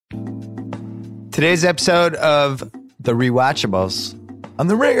Today's episode of The Rewatchables on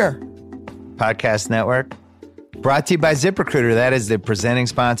the Ringer Podcast Network, brought to you by ZipRecruiter. That is the presenting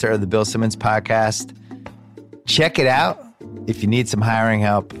sponsor of the Bill Simmons podcast. Check it out. If you need some hiring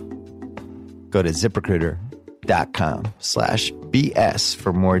help, go to ZipRecruiter.com/BS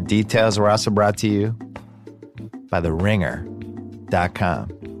for more details. We're also brought to you by TheRinger.com,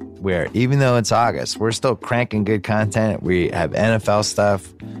 where even though it's August, we're still cranking good content. We have NFL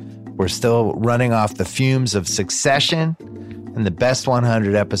stuff. We're still running off the fumes of Succession and the best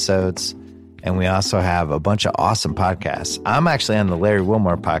 100 episodes. And we also have a bunch of awesome podcasts. I'm actually on the Larry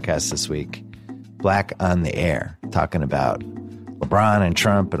Wilmore podcast this week, Black on the Air, talking about LeBron and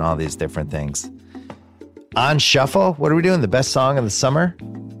Trump and all these different things. On Shuffle, what are we doing? The best song of the summer?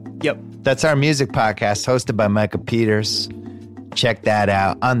 Yep. That's our music podcast hosted by Micah Peters. Check that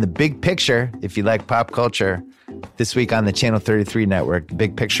out. On The Big Picture, if you like pop culture, this week on the Channel 33 network, The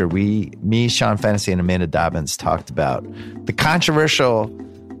Big Picture, me, Sean Fennessy, and Amanda Dobbins talked about the controversial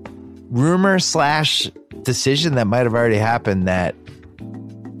rumor/decision that might have already happened that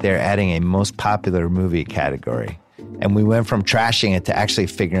they're adding a most popular movie category. And we went from trashing it to actually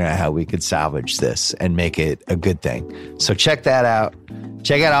figuring out how we could salvage this and make it a good thing. So check that out.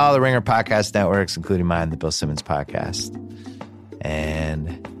 Check out all the Ringer podcast networks, including mine, the Bill Simmons podcast.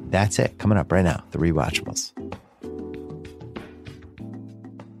 And that's it. Coming up right now, The Rewatchables.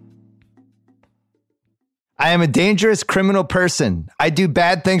 I am a dangerous criminal person. I do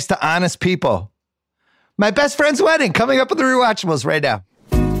bad things to honest people. My best friend's wedding, coming up with The Rewatchables right now.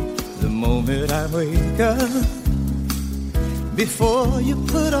 The moment I wake up, before you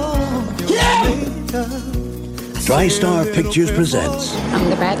put on your makeup. TriStar Pictures presents I'm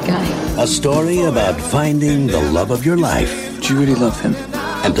the bad guy. a story about finding the love of your life Do you really love him?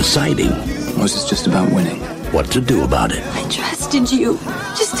 and deciding Or is this just about winning? what to do about it. I trusted you.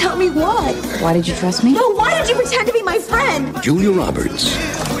 Just tell me why. Why did you trust me? No, why did you pretend to be my friend? Julia Roberts,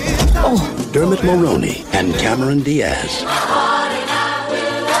 Dermot Mulroney, and Cameron Diaz.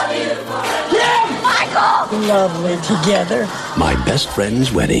 Michael! Lovely together. My best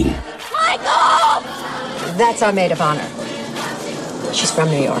friend's wedding. Michael! That's our maid of honor. She's from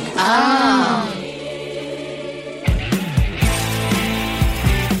New York.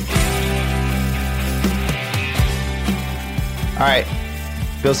 All right.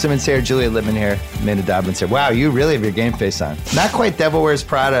 Bill Simmons here, Juliet Litman here, Amanda Dobbins here. Wow, you really have your game face on. Not quite Devil Wears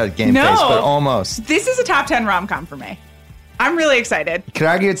Prada game face, but almost. This is a top 10 rom-com for me. I'm really excited. Could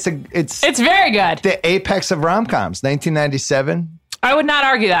argue it's very good. the apex of rom-coms, 1997. I would not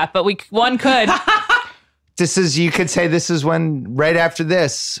argue that, but one could. You could say this is when, right after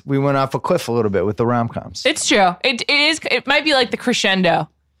this, we went off a cliff a little bit with the rom-coms. It's true. It might be like the crescendo,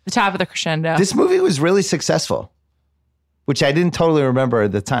 the top of the crescendo. This movie was really successful, which I didn't totally remember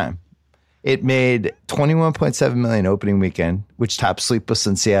at the time. It made $21.7 million opening weekend, which topped Sleepless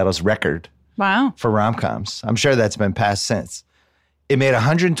in Seattle's record. Wow. For rom-coms. I'm sure that's been passed since. It made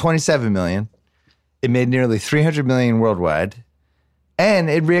 $127 million. It made nearly $300 million worldwide.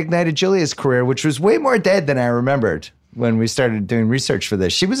 And it reignited Julia's career, which was way more dead than I remembered when we started doing research for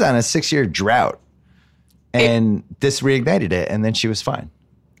this. She was on a 6-year drought. And this reignited it, and then she was fine.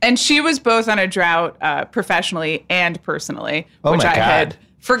 And she was both on a drought professionally and personally, which I had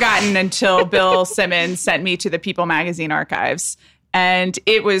forgotten until Bill Simmons sent me to the People magazine archives. And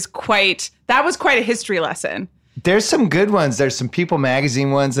that was quite a history lesson. There's some good ones. There's some People magazine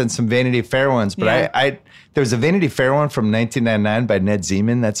ones and some Vanity Fair ones. But yeah. There was a Vanity Fair one from 1999 by Ned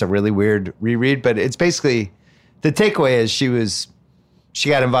Zeman. That's a really weird reread. But it's basically, the takeaway is she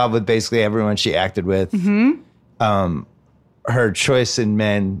got involved with basically everyone she acted with. Mm-hmm. Her choice in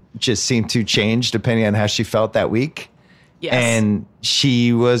men just seemed to change depending on how she felt that week. Yes. And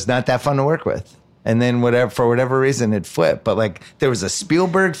she was not that fun to work with. And then for whatever reason, it flipped. But like there was a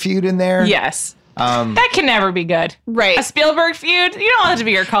Spielberg feud in there. Yes. That can never be good. Right. A Spielberg feud? You don't want it to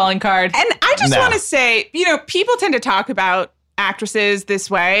be your calling card. And I just want to say, people tend to talk about actresses this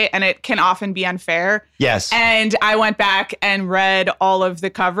way, and it can often be unfair. Yes. And I went back and read all of the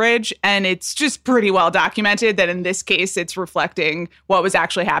coverage, and it's just pretty well documented that in this case, it's reflecting what was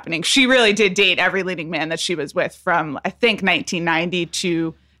actually happening. She really did date every leading man that she was with from, I think, 1990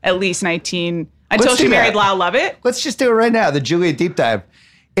 to at least until she married Lyle Lovett. Let's just do it right now, the Juliet deep dive.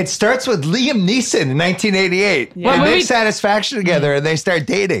 It starts with Liam Neeson in 1988. Yeah. When they Satisfaction together and they start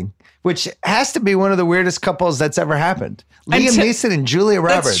dating, which has to be one of the weirdest couples that's ever happened. Liam Neeson and Julia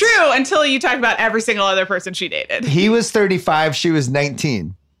Roberts. That's true, until you talk about every single other person she dated. He was 35, she was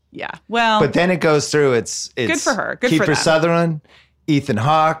 19. Yeah, well. But then it goes through, it's good for her. Good Kiefer for them. Sutherland, Ethan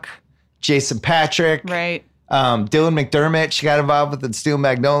Hawke, Jason Patrick. Right. Dylan McDermott, she got involved with in Steel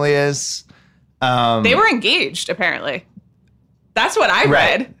Magnolias. They were engaged, apparently. That's what I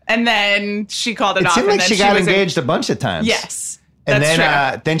read. And then she called it off. It seemed like she got was engaged a bunch of times. Yes. And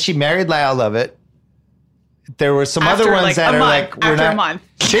that's true. then she married Lyle Lovett. There were some After, other ones that are like, we're after not. a month.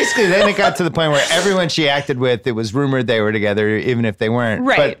 Basically, then it got to the point where everyone she acted with, it was rumored they were together, even if they weren't.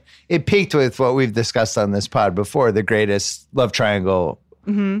 Right. But it peaked with what we've discussed on this pod before, the greatest love triangle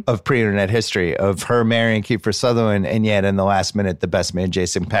of pre-internet history, of her marrying Kiefer Sutherland, and yet in the last minute, the best man,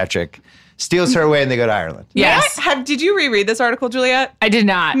 Jason Patrick, steals her away and they go to Ireland. Yes. Did you reread this article, Juliet? I did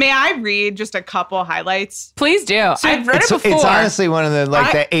not. May I read just a couple highlights? Please do. I've read it before. It's honestly one of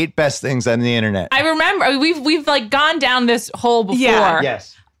the 8 best things on the internet. I remember we've like gone down this hole before. Yeah.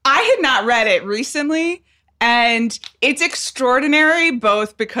 Yes. I had not read it recently, and it's extraordinary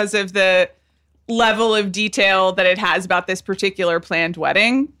both because of the level of detail that it has about this particular planned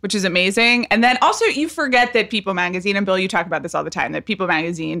wedding, which is amazing. And then also you forget that People Magazine, and Bill, you talk about this all the time, that People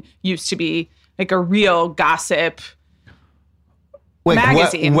Magazine used to be like a real gossip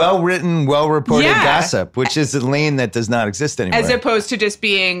magazine. Well-written, well-reported gossip, which is a lane that does not exist anymore. As opposed to just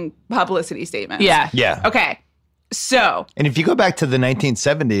being publicity statements. Yeah. Yeah. Okay. So. And if you go back to the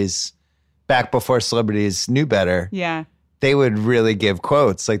 1970s, back before celebrities knew better. Yeah. They would really give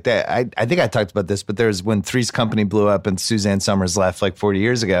quotes like that. I think I talked about this, but there's when Three's Company blew up and Suzanne Summers left like 40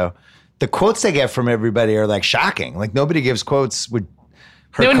 years ago. The quotes they get from everybody are like shocking. Like nobody gives quotes with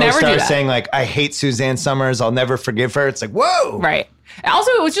her co-star saying like, I hate Suzanne Summers. I'll never forgive her. It's like, whoa. Right.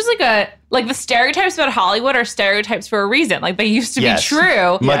 Also, it was just like the stereotypes about Hollywood are stereotypes for a reason. Like they used to be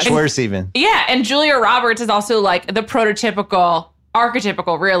true. Much worse even. Yeah. And Julia Roberts is also like the prototypical,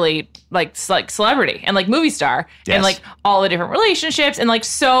 archetypical, really like celebrity and like movie star and like all the different relationships and like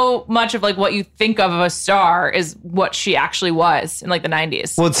so much of like what you think of a star is what she actually was in like the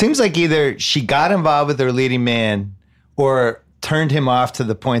 90s. Well, it seems like either she got involved with her leading man or turned him off to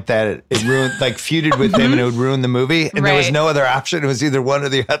the point that it ruined, like feuded with him and it would ruin the movie. And there was no other option. It was either one or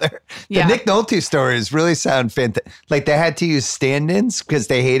the other. The Nick Nolte stories really sound fantastic. Like they had to use stand-ins because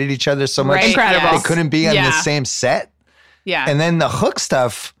they hated each other so much. Incredible. They couldn't be on the same set. Yeah. And then the Hook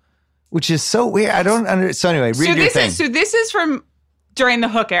stuff, which is so weird. I don't understand. So anyway, read your thing. So this is from during the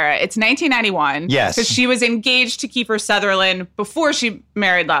Hook era. It's 1991. Yes. Because she was engaged to Kiefer Sutherland before she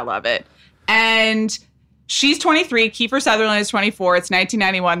married Lyle Lovett. And she's 23. Kiefer Sutherland is 24. It's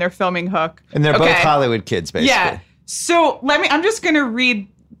 1991. They're filming Hook. And they're both Hollywood kids, basically. Yeah. So I'm just going to read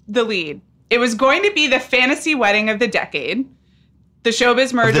the lead. It was going to be the fantasy wedding of the decade. The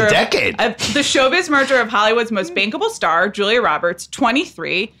showbiz merger the showbiz merger of Hollywood's most bankable star, Julia Roberts,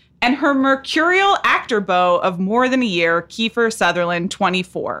 23, and her mercurial actor beau of more than a year, Kiefer Sutherland,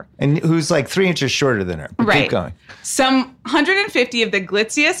 24. And who's like 3 inches shorter than her. But keep going. Some 150 of the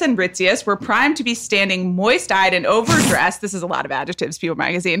glitziest and ritziest were primed to be standing moist-eyed and overdressed, this is a lot of adjectives, People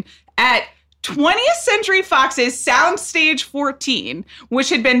Magazine, at 20th Century Fox's Soundstage 14, which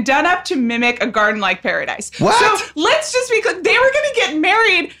had been done up to mimic a garden-like paradise. What? So let's just be clear. They were going to get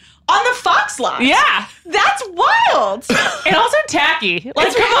married on the Fox lot. Yeah. That's wild. And also tacky.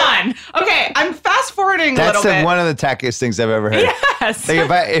 Like, come on. Okay, I'm fast-forwarding a little bit. That's one of the tackiest things I've ever heard. Yes.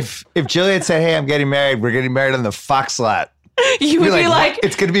 Like if Juliet said, hey, I'm getting married, we're getting married on the Fox lot. You would be like,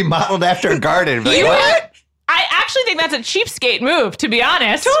 it's going to be modeled after a garden. You know what? I actually think that's a cheapskate move, to be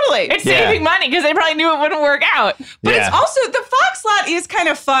honest. Totally. It's saving money because they probably knew it wouldn't work out. But it's also, the Fox lot is kind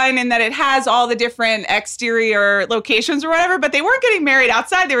of fun in that it has all the different exterior locations or whatever, but they weren't getting married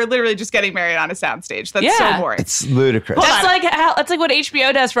outside. They were literally just getting married on a soundstage. That's so boring. It's ludicrous. That's like what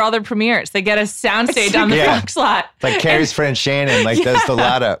HBO does for all their premieres. They get a soundstage on the Fox lot. Like Carrie's friend Shannon does the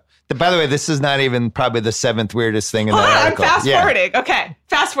lotto. By the way, this is not even probably the 7th weirdest thing in that article. I'm fast-forwarding. Okay,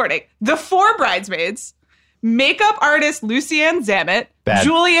 fast-forwarding. The 4 bridesmaids, makeup artist Lucianne Zamet,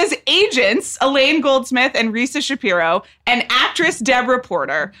 Julia's agents, Elaine Goldsmith and Risa Shapiro, and actress Deborah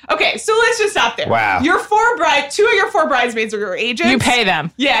Porter. Okay, so let's just stop there. Wow. 2 of your 4 bridesmaids are your agents. You pay them.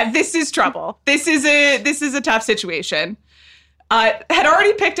 Yeah, this is trouble. This is a tough situation. Had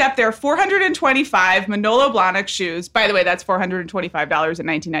already picked up their 425 Manolo Blahnik shoes. By the way, that's $425 in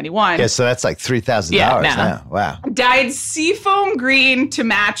 1991. Yeah, so that's like $3,000 now. Wow. Dyed seafoam green to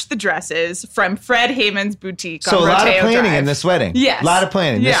match the dresses from Fred Heyman's boutique on So a lot of Rodeo planning Drive. in this wedding. Yes. A lot of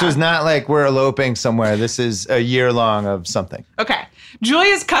planning. This Yeah. was not like we're eloping somewhere. This is a year long of something. Okay.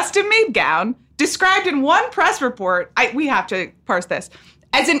 Julia's custom-made gown, described in one press report, we have to parse this,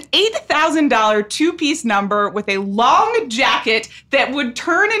 as an $8,000 two-piece number with a long jacket that would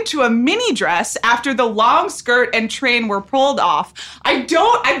turn into a mini dress after the long skirt and train were pulled off. I've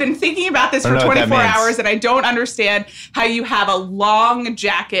been thinking about this for 24 hours and I don't understand how you have a long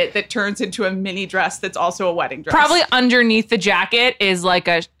jacket that turns into a mini dress that's also a wedding dress. Probably underneath the jacket is like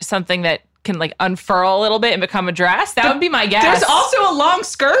something that can like unfurl a little bit and become a dress. That would be my guess. There's also a long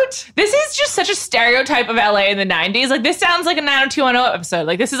skirt. This is just such a stereotype of LA in the 90s. Like, this sounds like a 90210 episode.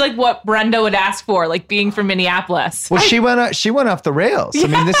 Like, this is like what Brenda would ask for, like being from Minneapolis. Well, she went off the rails. I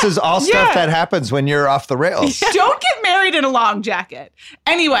mean, this is all stuff that happens when you're off the rails. Don't get married in a long jacket.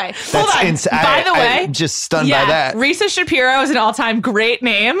 Anyway, hold on. By the way, I'm just stunned by that. Risa Shapiro is an all-time great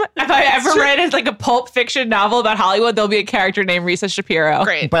name. If I ever read like a pulp fiction novel about Hollywood, there'll be a character named Risa Shapiro.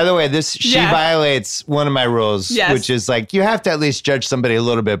 Great. By the way, she violates one of my rules, which is like you have to at least judge somebody a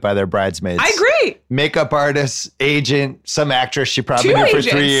little bit by their bridesmaids. I agree. Makeup artist, agent, some actress she probably knew for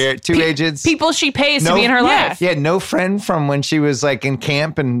 3 years. Two agents. People she pays to be in her life. Yeah, no friend from when she was like in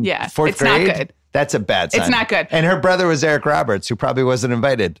camp in fourth grade. Not good. That's a bad sign. It's not good. And her brother was Eric Roberts, who probably wasn't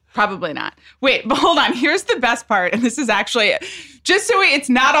invited. Probably not. Wait, but hold on. Here's the best part. And this is actually, just so it's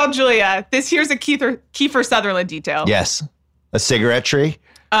not all Julia, here's a Kiefer Sutherland detail. Yes. A cigarette tree.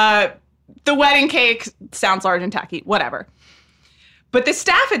 The wedding cake sounds large and tacky. Whatever. But the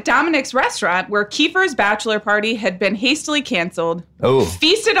staff at Dominic's restaurant, where Kiefer's bachelor party had been hastily canceled,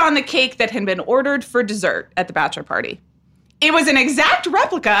 feasted on the cake that had been ordered for dessert at the bachelor party. It was an exact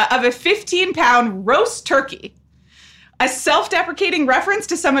replica of a 15-pound roast turkey. A self-deprecating reference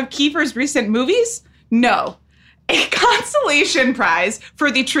to some of Kiefer's recent movies? No. A consolation prize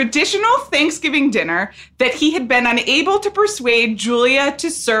for the traditional Thanksgiving dinner that he had been unable to persuade Julia to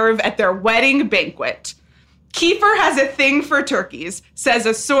serve at their wedding banquet. Kiefer has a thing for turkeys, says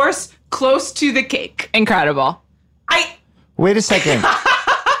a source close to the cake. Incredible. Wait a second.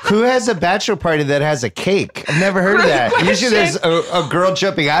 Who has a bachelor party that has a cake? I've never heard of that. Question. Usually there's a girl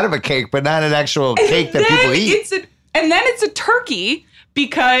jumping out of a cake, but not an actual cake that people eat. And then it's a turkey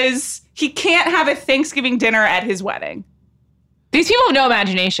because he can't have a Thanksgiving dinner at his wedding. These people have no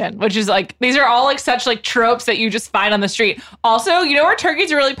imagination, which is like, these are all like such like tropes that you just find on the street. Also, you know where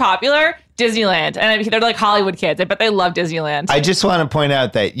turkeys are really popular? Disneyland. And they're like Hollywood kids. I bet they love Disneyland. I just want to point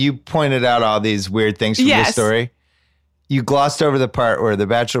out that you pointed out all these weird things from this story. You glossed over the part where the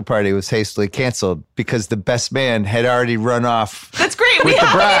bachelor party was hastily canceled because the best man had already run off. That's great. We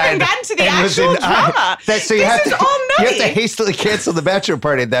haven't even gotten to the actual drama. So you have to hastily cancel the bachelor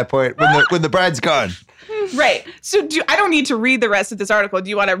party at that point when the bride's gone. Right. So I don't need to read the rest of this article. Do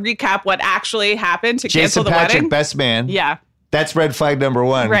you want to recap what actually happened to cancel the wedding? Jason Patric, best man. Yeah. That's red flag number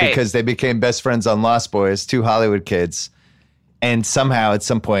one because they became best friends on Lost Boys, two Hollywood kids. And somehow at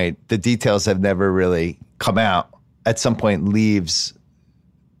some point, the details have never really come out. At some point leaves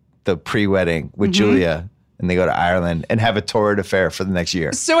the pre-wedding with Julia and they go to Ireland and have a torrid affair for the next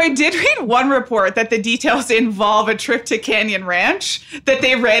year. So I did read one report that the details involve a trip to Canyon Ranch, that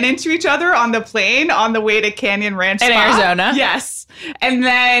they ran into each other on the plane on the way to Canyon Ranch in Arizona. Yes. And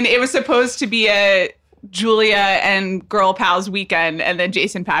then it was supposed to be a Julia and girl pals weekend, and then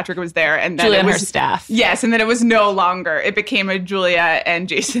Jason Patric was there, and then Julia it was and her staff. Yes, and then it was no longer. It became a Julia and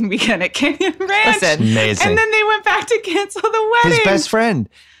Jason weekend at Canyon Ranch. Listen, amazing. And then they went back to cancel the wedding. His best friend.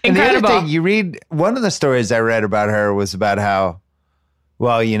 Incredible. And the other thing, you read, one of the stories I read about her was about how,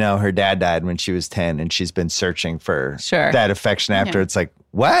 well, you know, her dad died when she was 10 and she's been searching for that affection after. Yeah. It's like,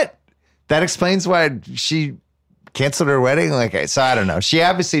 what? That explains why she canceled her wedding? Like, so I don't know. She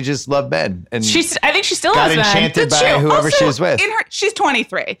obviously just loved men. And I think she still got loves enchanted men. by whoever also, she was with. She's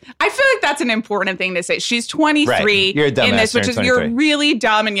 23. I feel like that's an important thing to say. She's 23 right. You're a dumbass in this, which is 23. you're really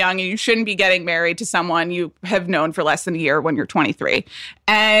dumb and young, and you shouldn't be getting married to someone you have known for less than a year when you're 23.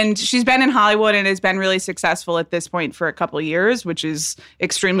 And she's been in Hollywood and has been really successful at this point for a couple of years, which is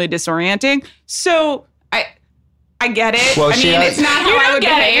extremely disorienting. So I get it. Well, it's not how I would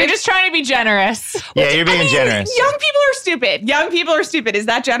behave. You're just trying to be generous. Yeah, you're being generous. Young people are stupid. Young people are stupid. Is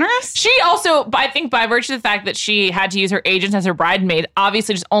that generous? She also, I think by virtue of the fact that she had to use her agents as her bridesmaid,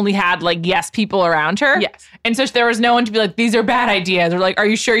 obviously just only had like yes people around her. Yes. And so there was no one to be like, these are bad ideas. Or like, are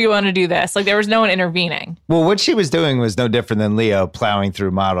you sure you want to do this? Like there was no one intervening. Well, what she was doing was no different than Leo plowing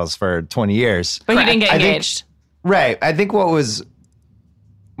through models for 20 years. But he didn't get engaged. Right. I think what was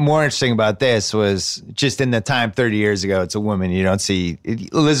more interesting about this was just in the time 30 years ago, it's a woman you don't see.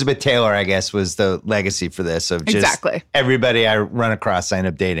 Elizabeth Taylor, I guess, was the legacy for this of just everybody I run across I end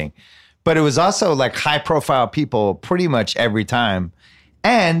up dating. But it was also like high profile people pretty much every time.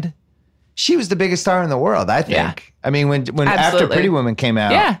 And she was the biggest star in the world, I think. Yeah. I mean, when after Pretty Woman came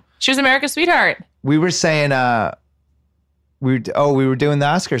out. Yeah, she was America's sweetheart. We were saying, we were doing the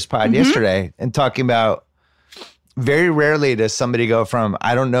Oscars pod yesterday and talking about very rarely does somebody go from,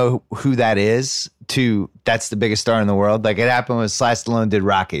 I don't know who that is, to that's the biggest star in the world. Like it happened when Sly Stallone did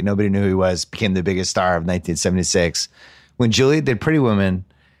Rocky. Nobody knew who he was, became the biggest star of 1976. When Juliet did Pretty Woman,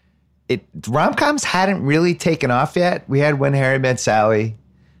 rom-coms hadn't really taken off yet. We had When Harry Met Sally.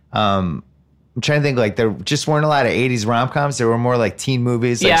 I'm trying to think, like, there just weren't a lot of 80s rom-coms. There were more like teen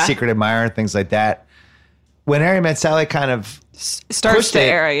movies, like Secret Admirer, things like that. When Harry Met Sally kind of starts the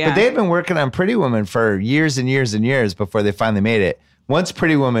era, but they had been working on Pretty Woman for years and years and years before they finally made it. Once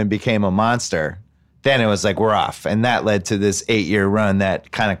Pretty Woman became a monster, then it was like, we're off. And that led to this 8-year run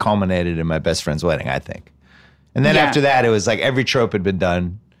that kind of culminated in My Best Friend's Wedding, I think. And then after that, it was like every trope had been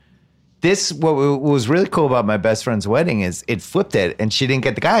done. What was really cool about My Best Friend's Wedding is it flipped it, and she didn't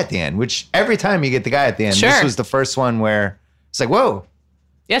get the guy at the end, which every time you get the guy at the end, this was the first one where it's like, whoa.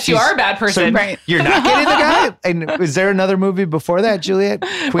 Yes, you are a bad person. Right. You're not getting the guy? And is there another movie before that, Juliet?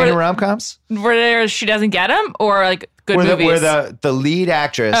 Queen of rom-coms? Where she doesn't get him, or like good movies? Where the lead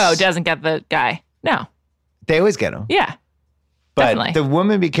actress... doesn't get the guy. No. They always get him. Yeah. But definitely. the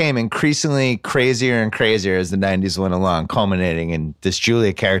woman became increasingly crazier and crazier as the 90s went along, culminating in this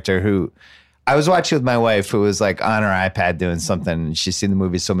Juliet character who I was watching with my wife, who was like on her iPad doing something, and she's seen the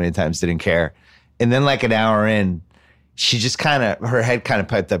movie so many times, didn't care. And then like an hour in, she just her head kind of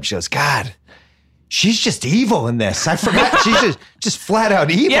piped up. She goes, God, she's just evil in this. I forgot. She's just flat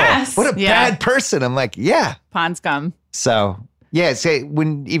out evil. Yes. What a bad person. I'm like, yeah. Pond scum. So, yeah,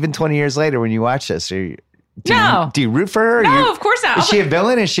 when even 20 years later, when you watch this, do you root for her? No, of course not. Is she a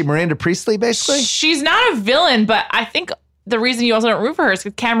villain? Is she Miranda Priestley, basically? She's not a villain, but I think the reason you also don't root for her is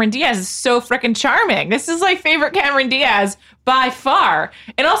because Cameron Diaz is so freaking charming. This is my favorite Cameron Diaz by far.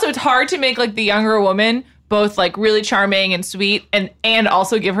 And also, it's hard to make like the younger woman both like really charming and sweet and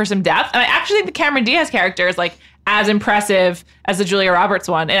also give her some depth. And I actually think the Cameron Diaz character is like as impressive as the Julia Roberts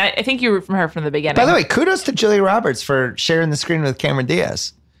one. And I think you root from her from the beginning. By the way, kudos to Julia Roberts for sharing the screen with Cameron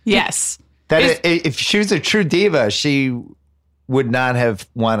Diaz. Yes. If she was a true diva, she would not have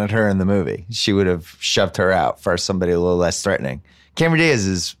wanted her in the movie. She would have shoved her out for somebody a little less threatening. Cameron Diaz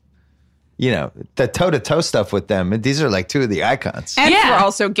is, the toe-to-toe stuff with them. These are like two of the icons. And we're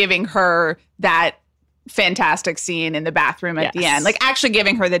also giving her that fantastic scene in the bathroom at the end. Like actually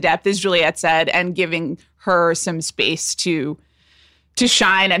giving her the depth, as Juliet said, and giving her some space to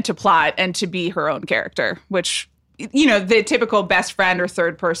shine and to plot and to be her own character, which, the typical best friend or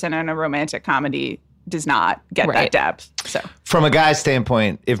third person in a romantic comedy does not get that depth. So from a guy's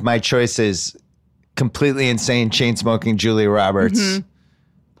standpoint, if my choice is completely insane, chain-smoking Julia Roberts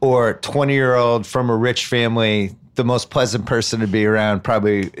or 20-year-old from a rich family, the most pleasant person to be around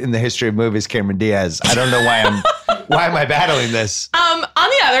probably in the history of movies, Cameron Diaz. I don't know why am I battling this? On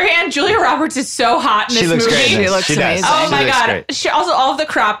the other hand, Julia Roberts is so hot in this movie. Great. She looks amazing. Oh my God. Great. She also, all of the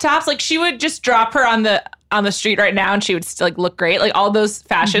crop tops, like she would just drop her on the street right now and she would still like look great. Like all those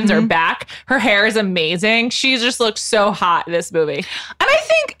fashions are back. Her hair is amazing. She just looks so hot in this movie. And I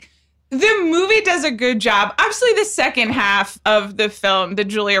think the movie does a good job. Obviously, the second half of the film, the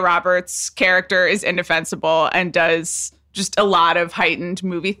Julia Roberts character is indefensible and does just a lot of heightened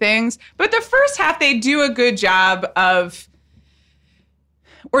movie things. But the first half, they do a good job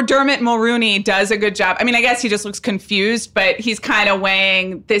or Dermot Mulroney does a good job. I mean, I guess he just looks confused, but he's kind of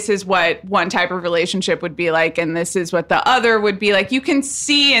weighing, this is what one type of relationship would be like, and this is what the other would be like. You can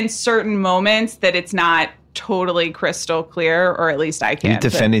see in certain moments that it's not totally crystal clear, or at least I can. You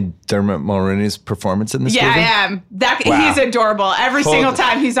defending Dermot Mulroney's performance in this movie? Yeah, I am. He's adorable. Every single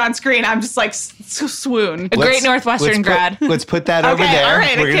time he's on screen, I'm just like swoon. A great Northwestern grad. Let's put that over there. All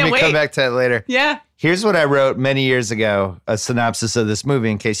right, We're going to come back to that later. Yeah. Here's what I wrote many years ago, a synopsis of this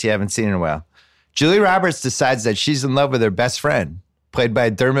movie in case you haven't seen it in a while. Julia Roberts decides that she's in love with her best friend, played by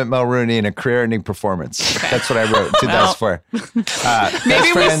Dermot Mulroney in a career-ending performance. That's what I wrote in 2004.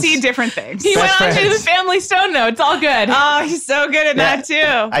 Maybe we see different things. He went on to the Family Stone, though. It's all good. Oh, he's so good at that, too.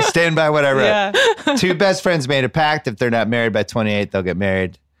 I stand by what I wrote. Yeah. Two best friends made a pact. If they're not married by 28, they'll get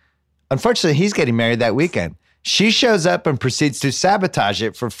married. Unfortunately, he's getting married that weekend. She shows up and proceeds to sabotage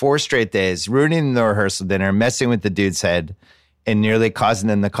it for 4 straight days, ruining the rehearsal dinner, messing with the dude's head, and nearly causing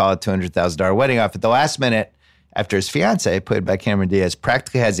them to call a $200,000 wedding off at the last minute after his fiance, played by Cameron Diaz,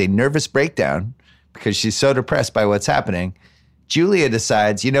 practically has a nervous breakdown because she's so depressed by what's happening. Julia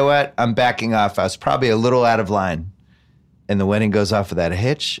decides, you know what? I'm backing off. I was probably a little out of line. And the wedding goes off without a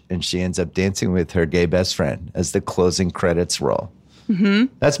hitch, and she ends up dancing with her gay best friend as the closing credits roll.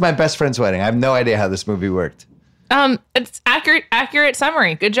 That's My Best Friend's Wedding. I have no idea how this movie worked. It's accurate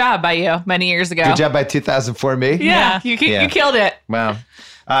summary. Good job by you many years ago. Good job by 2004 me. Yeah. You killed it. Wow.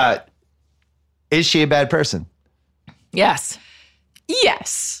 Is she a bad person? Yes.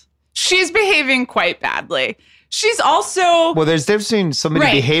 Yes. She's behaving quite badly. She's also... Well, there's a difference between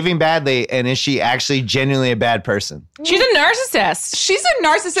somebody behaving badly and is she actually genuinely a bad person? She's a narcissist. She's a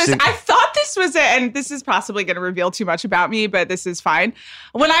narcissist. I thought this was and this is possibly going to reveal too much about me, but this is fine.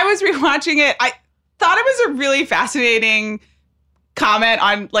 When I was rewatching it, I thought it was a really fascinating comment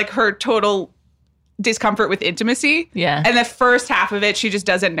on like her total discomfort with intimacy. Yeah. And the first half of it, she just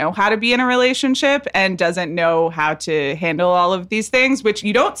doesn't know how to be in a relationship and doesn't know how to handle all of these things, which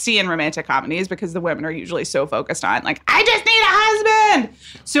you don't see in romantic comedies because the women are usually so focused on, like, I just need a husband.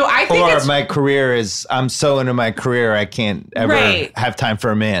 So I think my career is, I'm so into my career, I can't ever have time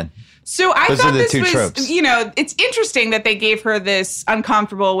for a man. So I Those thought are the this two was, tropes. It's interesting that they gave her this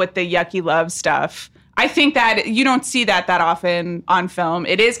uncomfortable with the yucky love stuff. I think that you don't see that often on film.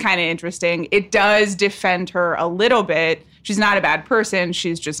 It is kind of interesting. It does defend her a little bit. She's not a bad person.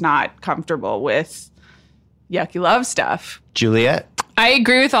 She's just not comfortable with yucky love stuff. Juliet? I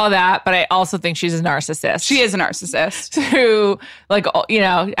agree with all that, but I also think she's a narcissist. She is a narcissist. Who,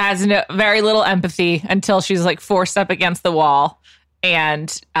 has very little empathy until she's, forced up against the wall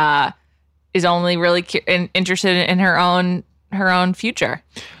and is only really interested in her own future.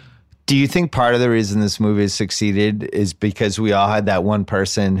 Do you think part of the reason this movie has succeeded is because we all had that one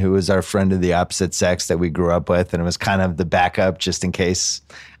person who was our friend of the opposite sex that we grew up with, and it was kind of the backup just in case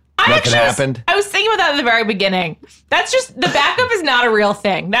nothing happened? I was thinking about that at the very beginning. That's just, the backup is not a real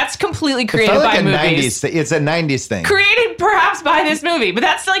thing. That's completely created by movies. It's a 90s thing. Created perhaps by this movie, but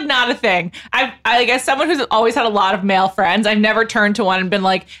that's not a thing. I guess someone who's always had a lot of male friends, I've never turned to one and been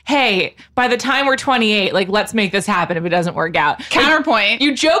like, hey, by the time we're 28, let's make this happen if it doesn't work out. Counterpoint.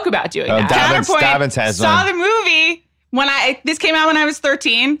 You joke about doing that. Dobbins has saw one. the movie. This came out when I was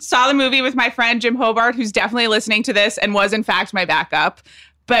 13, saw the movie with my friend Jim Hobart, who's definitely listening to this and was in fact my backup.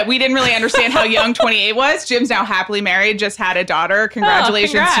 But we didn't really understand how young 28 was. Jim's now happily married, just had a daughter.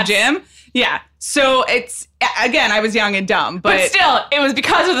 Congratulations to Jim. Yeah. So it's, again, I was young and dumb. But still, it was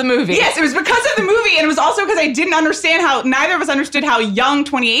because of the movie. Yes, it was because of the movie. And it was also because I didn't understand neither of us understood how young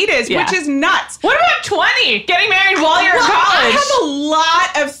 28 is, which is nuts. What about 20? Getting married while you're in college? I have a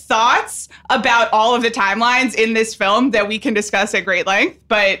lot of thoughts about all of the timelines in this film that we can discuss at great length.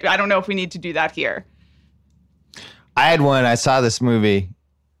 But I don't know if we need to do that here. I had one. I saw this movie.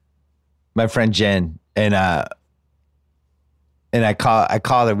 My friend Jen, and I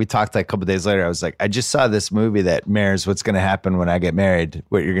called her. We talked a couple days later. I was like, I just saw this movie that mirrors what's going to happen when I get married,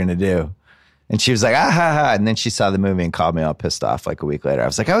 what you're going to do. And she was like, ah, ha, ha. And then she saw the movie and called me all pissed off a week later. I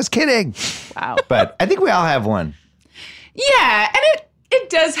was like, I was kidding. Wow. But I think we all have one. Yeah, and it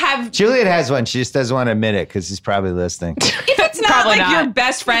does have... Juliet has one. She just doesn't want to admit it because he's probably listening. If it's not your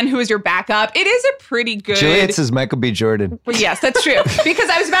best friend who is your backup, it is a pretty good... Juliet's is Michael B. Jordan. Well, yes, that's true. Because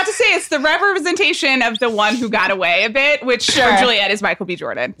I was about to say it's the representation of the one who got away a bit, which for Juliet is Michael B.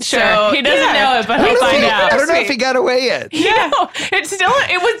 Jordan. Sure. So, he doesn't know it, but he'll find out. I don't know if he got away yet. Yeah. No,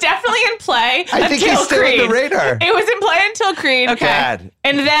 it was definitely in play I think he's still Creed. on the radar. It was in play until Creed. Okay. God.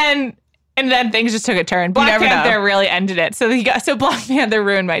 And then things just took a turn. Black Panther really ended it. So Black Panther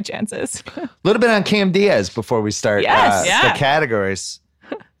ruined my chances. A little bit on Cam Diaz before we start the categories.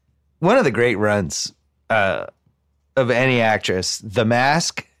 One of the great runs of any actress. The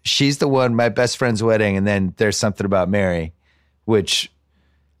Mask, she's the one, My Best Friend's Wedding, and then There's Something About Mary, which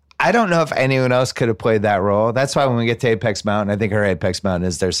I don't know if anyone else could have played that role. That's why when we get to Apex Mountain, I think her Apex Mountain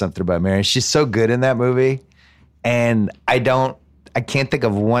is There's Something About Mary. She's so good in that movie. And I can't think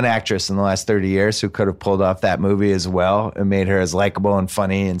of one actress in the last 30 years who could have pulled off that movie as well and made her as likable and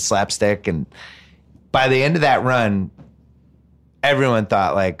funny and slapstick. And by the end of that run, everyone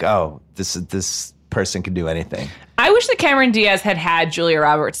thought oh, this person can do anything. I wish that Cameron Diaz had Julia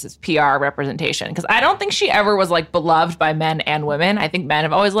Roberts' PR representation because I don't think she ever was beloved by men and women. I think men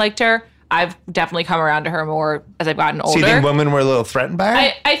have always liked her. I've definitely come around to her more as I've gotten older. So you think women were a little threatened by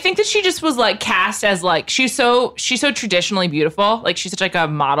her? I think that she just was cast as she's so traditionally beautiful. She's such a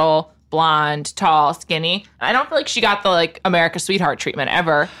model, blonde, tall, skinny. I don't feel like she got the America's Sweetheart treatment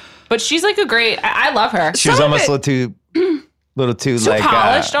ever. But she's a great. I love her. She was almost a little too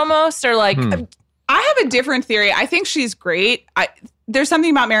polished almost, or I have a different theory. I think she's great. There's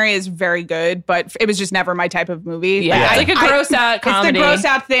Something About Mary is very good, but it was just never my type of movie. Yeah, it's a gross out comedy. It's the gross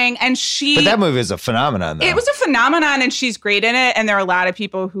out thing, and But that movie is a phenomenon, though. It was a phenomenon, and she's great in it, and there are a lot of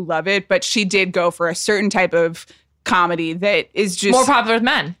people who love it, but she did go for a certain type of comedy that is just... more popular with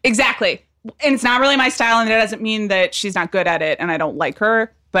men. Exactly. And it's not really my style, and it doesn't mean that she's not good at it, and I don't like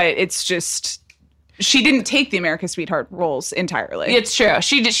her, but it's just... She didn't take the America's Sweetheart roles entirely. It's true.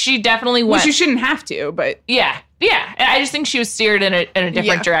 She definitely went. Which you shouldn't have to, but... Yeah. I just think she was steered in a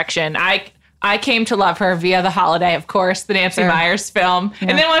different direction. I came to love her via The Holiday, of course, the Nancy Meyers film,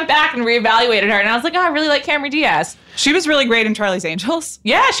 and then went back and reevaluated her, and I was like, oh, I really like Cameron Diaz. She was really great in Charlie's Angels.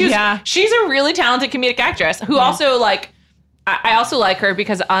 Yeah, she was. She's a really talented comedic actress who also I also like her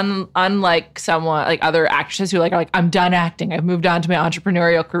because unlike someone other actresses who are I'm done acting, I've moved on to my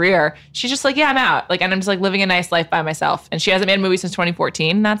entrepreneurial career. She's just I'm out. And I'm just living a nice life by myself. And she hasn't made a movie since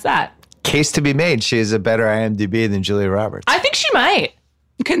 2014, and that's that. Case to be made. She has a better IMDb than Julia Roberts. I think she might.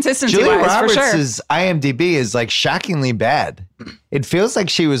 Consistency Julia wise, for sure. Roberts' IMDb is like shockingly bad. It feels like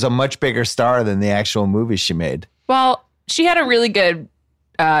she was a much bigger star than the actual movie she made. Well, she had a really good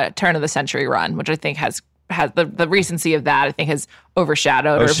turn of the century run, which I think has the recency of that, I think, has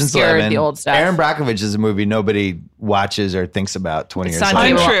overshadowed Ocean's or obscured 11. the old stuff. Aaron Brockovich is a movie nobody watches or thinks about 20 years on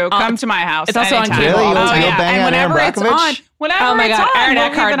later. cable. Untrue. Come to my house. It's also on anytime. cable. Really? Oh, You'll yeah. bang And on Aaron whenever it's Brockovich? on, whenever Oh my it's God, on, Aaron we'll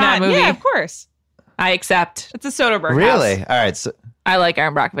Eckhart leave in it that on. movie. Yeah, of course. I accept. It's a Soderbergh Really? house. All right. So I like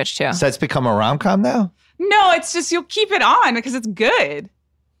Aaron Brockovich too. that's become a rom-com now? No, it's just you'll keep it on because it's good.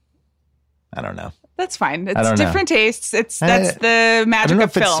 I don't know. That's fine. I don't It's know. different tastes. That's the I magic don't know of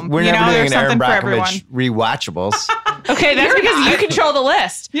if it's, film. we're You never know, doing there's an Aaron something for everyone. Brockovich rewatchables. Okay, that's because you control the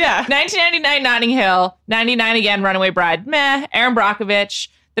list. Yeah. 1999 Notting Hill, 99 again Runaway Bride, meh. Aaron Brockovich.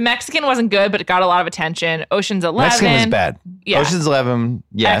 The Mexican wasn't good, but it got a lot of attention. Ocean's 11. Mexican was bad. Yeah. Ocean's 11,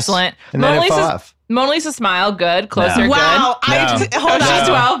 yes. Excellent. And then it fell off. Mona Lisa Smile, good. Closer, No. Wow. No. Hold Ocean's on.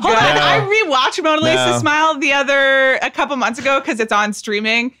 12, Hold good. on. No. I rewatched Mona Lisa No. Smile a couple months ago because it's on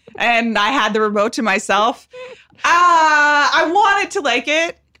streaming and I had the remote to myself. I wanted to like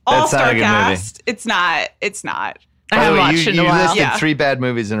it. That's not All-star a good cast. It's not. I By the haven't way, watched you it in a while. listed Yeah. 3 bad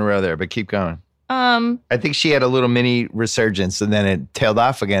movies in a row there, but keep going. Um, I think she had a little mini resurgence and then it tailed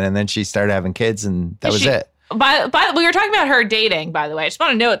off again and then she started having kids and that was it. we were talking about her dating, by the way. I just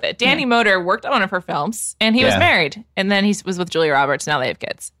want to note that Danny Moder worked on one of her films and he was Yeah. married. And then he was with Julia Roberts. Now they have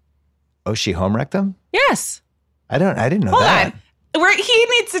kids. Oh, she home wrecked them? Yes. I didn't know Hold that. on. He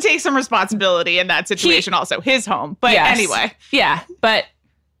needs to take some responsibility in that situation also. His home. But Yes. anyway. Yeah. But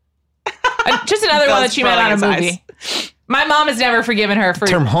just another one that she met on a rolling his movie. My mom has never forgiven her for.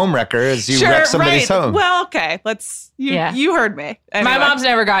 Term home wrecker is you Sure, wreck somebody's right. home. Well, okay. You heard me. Anyway. My mom's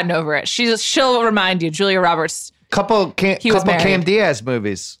never gotten over it. She'll remind you, Julia Roberts. couple was married. Cam Diaz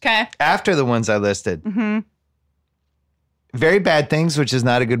movies Okay. after the ones I listed. Mm-hmm. Very Bad Things, which is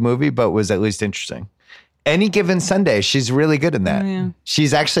not a good movie, but was at least interesting. Any Given Sunday, she's really good in that. Yeah.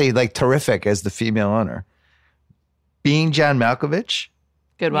 She's actually like terrific as the female owner. Being John Malkovich.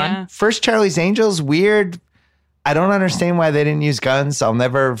 Good one. Yeah. First Charlie's Angels, weird. I don't understand why they didn't use guns. I'll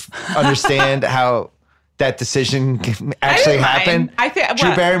never understand how that decision actually didn't mind. happened. I think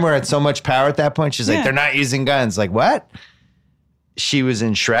Drew Barrymore had so much power at that point. She's like, Yeah. they're not using guns. Like, what? She was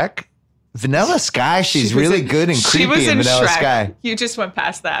in Shrek. Vanilla Sky, she's really good and She creepy was in Vanilla Shrek. Sky. You just went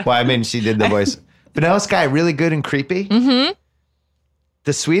past that. Well, I mean, she did the voice. Vanilla Sky, really good and creepy. Mm-hmm.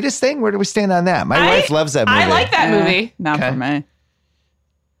 The Sweetest Thing, where do we stand on that? My wife loves that movie. I like that movie. Not Okay. for me.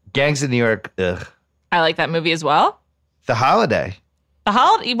 Gangs of New York, ugh. I like that movie as well. The Holiday. The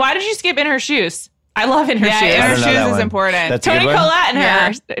Holiday. Why did you skip In Her Shoes? I love In Her Yeah, Shoes. In I Her don't know Shoes that is one. important. That's a Tony good one? Collette and Yeah.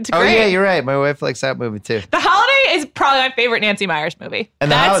 her. It's Oh, great. yeah, you're right. My wife likes that movie too. The Holiday is probably my favorite Nancy Meyers movie. And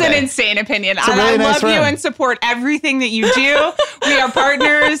The That's an Holiday. insane opinion. a And really I nice love you run. and support everything that you do. We are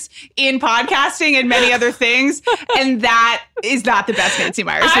partners in podcasting and many other things. And that is not the best Nancy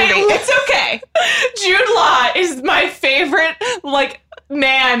Meyers movie. It's okay. Jude Law is my favorite,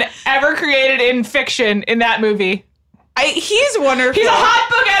 man ever created in fiction in that movie. He's wonderful. He's a hot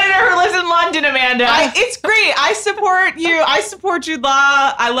book editor who lives in London, Amanda. It's great. I support you. I support Jude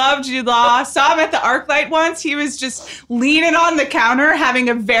Law. I love Jude Law. Saw him at the ArcLight once. He was just leaning on the counter, having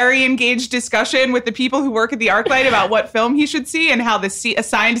a very engaged discussion with the people who work at the ArcLight about what film he should see and how the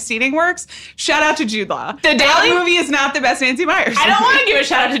assigned seating works. Shout out to Jude Law. The That Daily- movie is not the best Nancy Meyers. I don't want to give a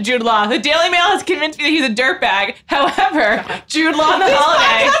shout out to Jude Law. The Daily Mail has convinced me that he's a dirtbag. However, Jude Law and the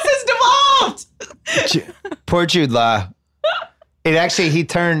Holiday. Podcast has devolved. Poor Jude Law. It actually, he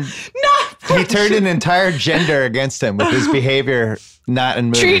turned an entire gender against him with his behavior not in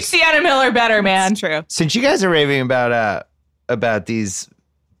movies. Treat Sienna Miller better, man. True. Since you guys are raving about these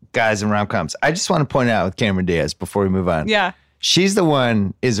guys in rom-coms, I just want to point out with Cameron Diaz before we move on. Yeah. She's the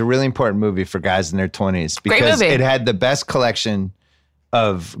One is a really important movie for guys in their 20s because movie. it had the best collection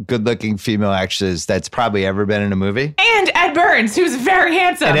of good-looking female actresses that's probably ever been in a movie. And Ed Burns, who's very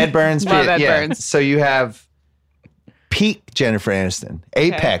handsome. And Ed Burns. Love Ed Burns. So you have peak Jennifer Aniston,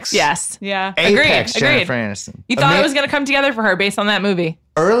 apex. Yes. Yeah. Apex Agreed. Jennifer Aniston. You thought it was going to come together for her based on that movie.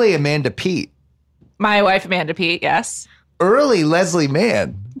 Early Amanda Peet. My wife, Amanda Peet, yes. Early Leslie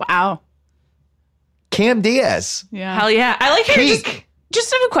Mann. Wow. Cam Diaz. Yeah. Hell yeah. I like her. Peak.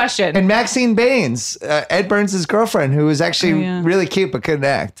 Just have a question. And Maxine Baines, Ed Burns' girlfriend, who was actually really cute but couldn't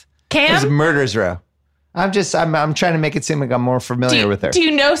act. It was a Cam, murder's row. I'm trying to make it seem like I'm more familiar with her. do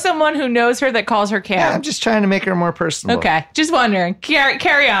you know someone who knows her that calls her Cam? Yeah, I'm just trying to make her more personal. Okay, just wondering.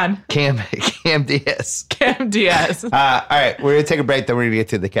 Carry on. Cam Diaz. Cam Diaz. All right, we're going to take a break, then we're going to get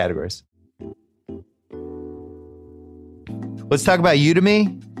to the categories. Let's talk about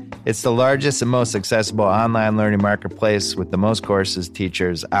Udemy. It's the largest and most accessible online learning marketplace with the most courses,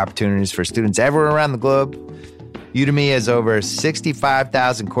 teachers, opportunities for students everywhere around the globe. Udemy has over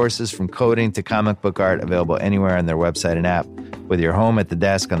 65,000 courses from coding to comic book art available anywhere on their website and app. Whether you're home, at the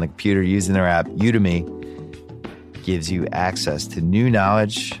desk, on the computer, using their app, Udemy gives you access to new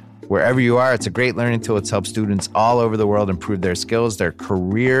knowledge wherever you are. It's a great learning tool. It's helped students all over the world improve their skills, their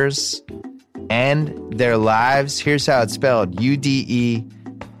careers, and their lives. Here's how it's spelled: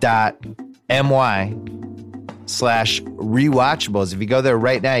 UDE.my/rewatchables. If you go there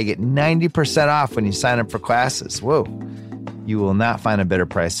right now, you get 90% off when you sign up for classes. Whoa. You will not find a better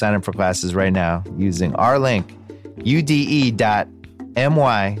price. Sign up for classes right now using our link,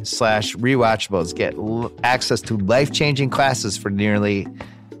 UDE.my/rewatchables. Get access to life-changing classes for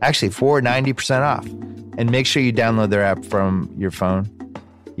for 90% off. And make sure you download their app from your phone.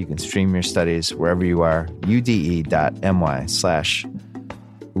 You can stream your studies wherever you are.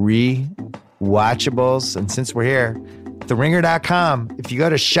 UDE.my/rewatchables. And since we're here, theringer.com, if you go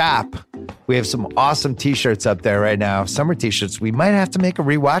to shop, we have some awesome t-shirts up there right now. Summer t-shirts. We might have to make a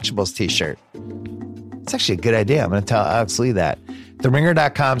Rewatchables t-shirt. It's actually a good idea. I'm going to tell Alex Lee that.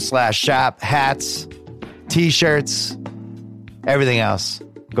 theringer.com/shop, hats, t-shirts, everything else.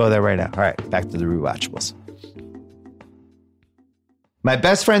 Go there right now. All right, back to the Rewatchables. My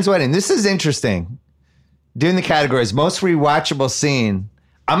best friend's wedding. This is interesting. Doing the categories, most rewatchable scene.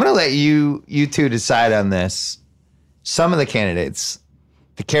 I'm going to let you two decide on this. Some of the candidates.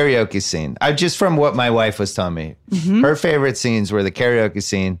 The karaoke scene. Just from what my wife was telling me. Mm-hmm. Her favorite scenes were the karaoke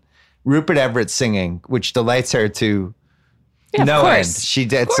scene, Rupert Everett singing, which delights her to no end. It's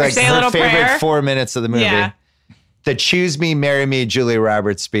like her favorite prayer. 4 minutes of the movie. Yeah. The Choose Me, Marry Me, Julia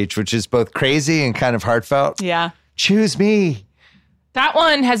Roberts speech, which is both crazy and kind of heartfelt. Yeah. Choose me. That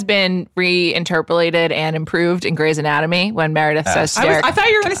one has been reinterpolated and improved in Grey's Anatomy when Meredith says to Derek. I thought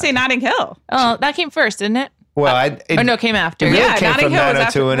you were going to say Notting Hill. Oh, that came first, didn't it? Well, it came after. It really came Notting from Hill was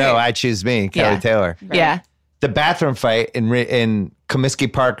 90210, I Choose Me, Kelly Taylor. Right. Yeah. The bathroom fight in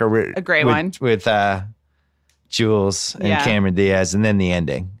Comiskey Park, a great one with Jules and Cameron Diaz, and then the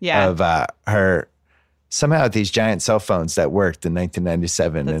ending of her somehow these giant cell phones that worked in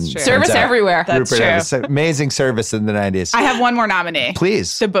 1997. That's and true. Service everywhere. That's true. Amazing service in the 90s. I have one more nominee.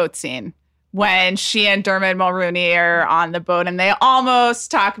 Please. The boat scene. When she and Dermot Mulroney are on the boat and they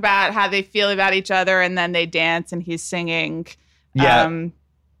almost talk about how they feel about each other, and then they dance and he's singing. Yeah.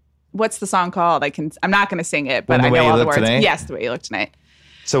 What's the song called? I'm not going to sing it, but I know all the words. Tonight? Yes, The Way You Look Tonight.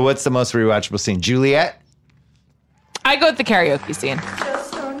 So what's the most rewatchable scene? Juliet? I go with the karaoke scene.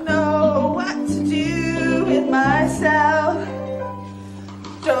 Just don't know what to do with myself.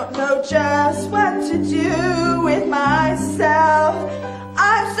 Don't know just what to do with myself.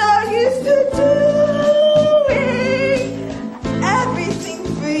 I'm so used to doing everything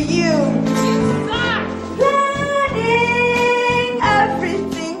for you. Planning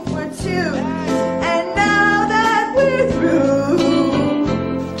everything for two. And now that we're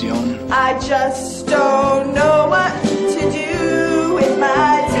through, Dion, I just don't know what to do with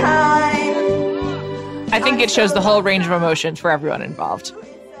my time. I think it shows the whole range of emotions for everyone involved.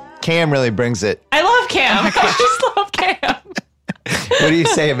 Cam really brings it. I love Cam. I just love Cam. What do you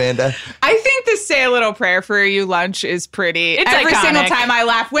say, Amanda? I think the Say a Little Prayer for You lunch is pretty. It's Every iconic. single time I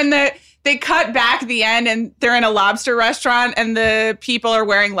laugh. When they cut back the end and they're in a lobster restaurant and the people are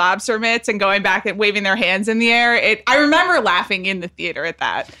wearing lobster mitts and going back and waving their hands in the air. I remember laughing in the theater at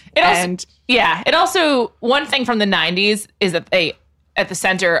that. It also, one thing from the 90s is that they, at the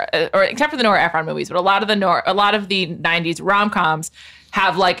center, or except for the Nora Ephron movies, but a lot of the 90s rom-coms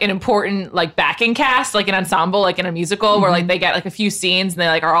have like an important like backing cast, like an ensemble, like in a musical, where like they get like a few scenes and they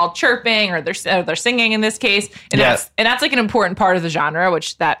like are all chirping or they're singing in this case, and that's like an important part of the genre,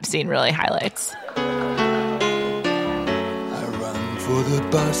 which that scene really highlights. I run for the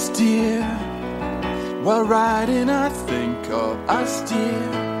bus, dear. While riding, I think of us,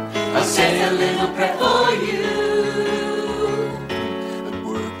 dear. I say a little prayer for you. At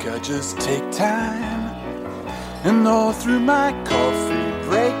work, I just take time. And all through my coffee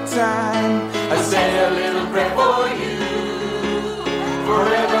break time, I say a little prayer for you.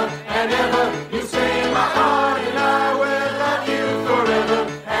 Forever and ever, you stay in my heart, and I will love you forever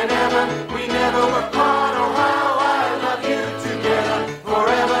and ever. We never were apart, oh how I love you together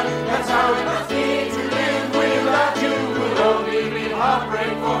forever. That's how it must be to live without you. Will only be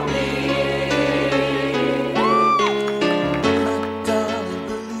heartbreak for me.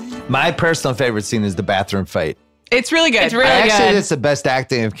 My personal favorite scene is the bathroom fight. It's really good. It's really good. Actually, it's the best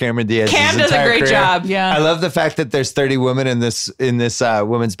acting of Cameron Diaz. Cam does a great job. Yeah, I love the fact that there's 30 women in this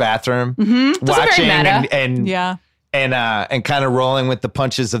women's bathroom watching and and kind of rolling with the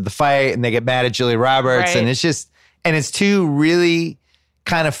punches of the fight, and they get mad at Julia Roberts, Right. and it's two really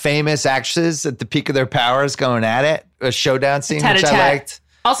kind of famous actresses at the peak of their powers going at it. A showdown scene, which I liked.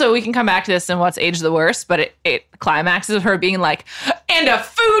 Also, we can come back to this in What's Aged the Worst, but it climaxes with her being like, and a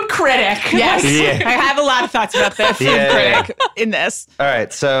food critic. Yes. Yeah. I have a lot of thoughts about the food critic in this. All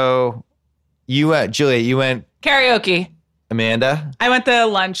right, so you went, Juliet, you went Karaoke. Amanda? I went the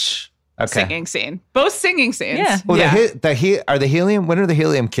lunch Okay. singing scene. Both singing scenes. Yeah. Well, yeah. are the Helium, when are the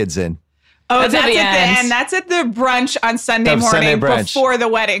Helium kids in? Oh, That's that's at at the the end. end. That's at the brunch on Sunday The morning Sunday brunch. before the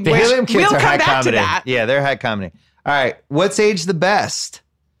wedding. The which Helium kids we'll are come high back comedy. to that. Yeah, they're high comedy. All right, what's aged the best?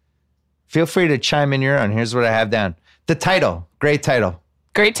 Feel free to chime in your own. Here's what I have down. The title, great title.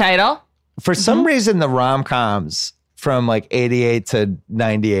 Great title. For some reason, the rom-coms from like 88 to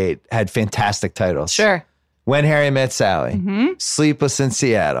 98 had fantastic titles. Sure. When Harry Met Sally, Sleepless in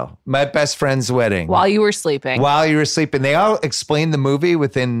Seattle, My Best Friend's Wedding. While you were sleeping. While you were sleeping. They all explained the movie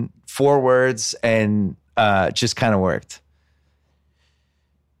within 4 words and just kind of worked.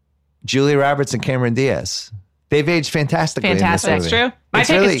 Julia Roberts and Cameron Diaz. They've aged fantastically Fantastic. in That's this movie. true. My It's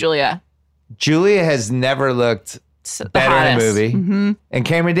take really- is Julia. Julia has never looked The better in a hottest. movie. And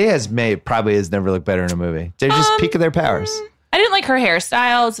Cameron Diaz probably has never looked better in a movie. They're just peak of their powers. I didn't like her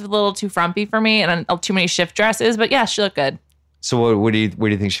hairstyle. It's a little too frumpy for me and too many shift dresses, but yeah, she looked good. So where do you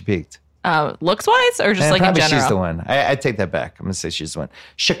think she peaked? Looks wise or just like in Probably general? she's the one. I take that back. I'm going to say she's the one.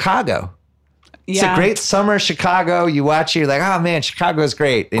 Chicago. It's Yeah. a great summer Chicago. You watch it, you're like, oh man, Chicago's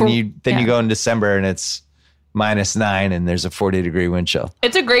great. And you go in December and it's -9 and there's a 40-degree wind chill.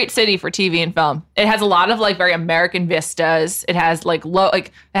 It's a great city for TV and film. It has a lot of like very American vistas. It has like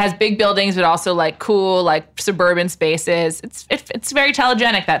it has big buildings, but also like cool like suburban spaces. It's very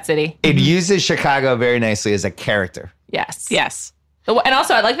telegenic, that city. It uses Chicago very nicely as a character. Yes. Yes. And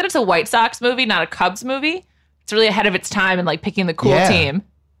also I like that it's a White Sox movie, not a Cubs movie. It's really ahead of its time and like picking the cool Yeah. team.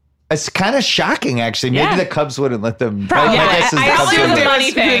 It's kind of shocking, actually. Maybe Yeah. the Cubs wouldn't let them. Probably. My Yeah, guess is the I Cubs assumed wouldn't it let- money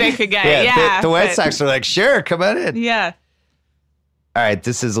was who thing. they could get. Yeah, Yeah. the White but- Sox are like, sure, come on in. Yeah. All right,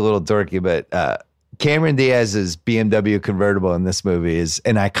 this is a little dorky, but Cameron Diaz's BMW convertible in this movie is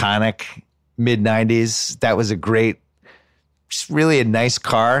an iconic mid-90s. That was a great, just really a nice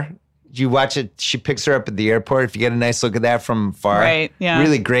car. You watch it, she picks her up at the airport. If you get a nice look at that from far. Right, yeah.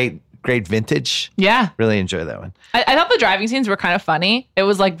 Really great vintage. Yeah. Really enjoy that one. I thought the driving scenes were kind of funny. It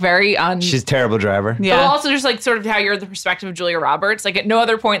was like very She's a terrible driver. Yeah. But also just like sort of how you're the perspective of Julia Roberts. Like at no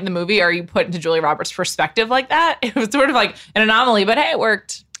other point in the movie are you put into Julia Roberts' perspective like that. It was sort of like an anomaly, but hey, it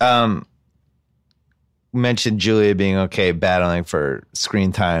worked. Mentioned Julia being okay battling for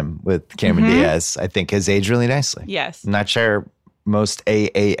screen time with Cameron Diaz, I think has aged really nicely. Yes. I'm not sure most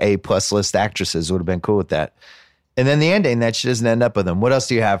AAA plus list actresses would have been cool with that. And then the ending, that she doesn't end up with him. What else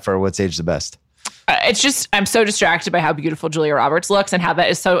do you have for what's aged the best? It's just, I'm so distracted by how beautiful Julia Roberts looks and how that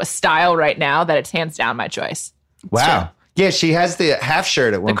is so a style right now that it's hands down my choice. Wow. Yeah, she has the half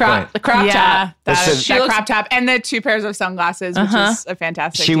shirt at one point. The crop Yeah. top. That's She That looks- crop top and the 2 pairs of sunglasses, which is a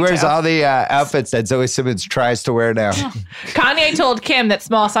fantastic She wears detail. all the outfits that Zoe Simmons tries to wear now. Kanye told Kim that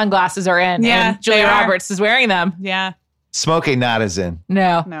small sunglasses are in. Yeah, and Julia they are. Roberts is wearing them. Yeah. Smoking not as in.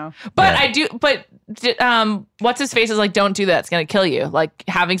 No. But Yeah. what's his face is like, don't do that. It's going to kill you. Like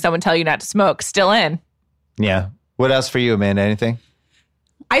having someone tell you not to smoke, still in. Yeah. What else for you, Amanda? Anything?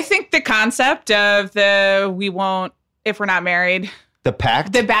 I think the concept of we won't, if we're not married, The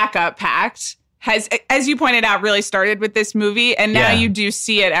pact? the backup pact has, as you pointed out, really started with this movie. And now Yeah. you do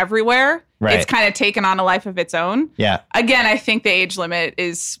see it everywhere. Right. It's kind of taken on a life of its own. Yeah. Again, I think the age limit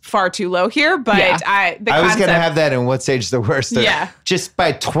is far too low here, but Yeah. I was going to have that in what's age the worst. Yeah. Just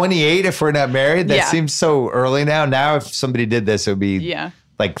by 28, if we're not married, that Yeah. seems so early now. Now, if somebody did this, it would be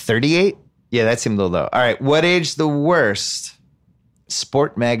like 38. Yeah, that seemed a little low. All right. What age the worst?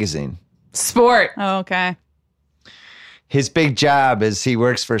 Sport magazine. Sport. Oh, okay. His big job is he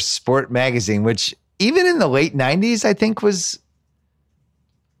works for Sport magazine, which even in the late 90s, I think was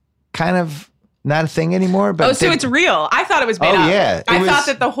kind of not a thing anymore. But So it's real. I thought it was made up. Yeah. I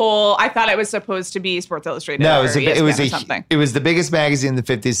thought it was supposed to be Sports Illustrated. No, or ESPN or something. it was the biggest magazine in the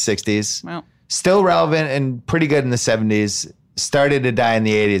 50s, 60s. Well, Still relevant and pretty good in the 70s. Started to die in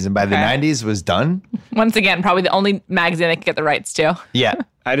the 80s, and by the 90s was done. Once again, probably the only magazine they could get the rights to. Yeah.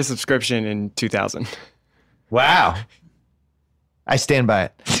 I had a subscription in 2000. Wow. I stand by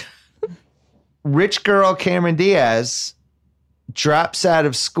it. Rich girl Cameron Diaz drops out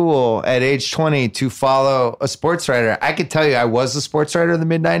of school at age 20 to follow a sports writer. I could tell you I was a sports writer in the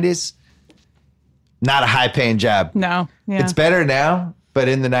mid 90s. Not a high paying job. no. Yeah. It's better now, but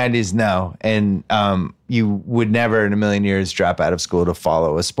in the 90s, no. And you would never in a million years drop out of school to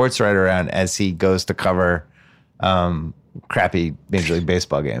follow a sports writer around as he goes to cover crappy Major League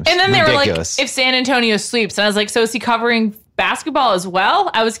Baseball games. And then they were like, Ridiculous. if San Antonio sweeps. And I was like, so is he covering basketball as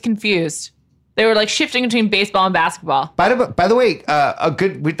well? I was confused. They were like shifting between baseball and basketball. By the way,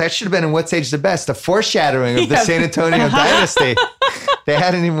 that should have been in What's Age the Best, a foreshadowing of the San Antonio dynasty. They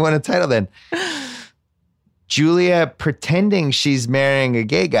hadn't even won a title then. Juliet pretending she's marrying a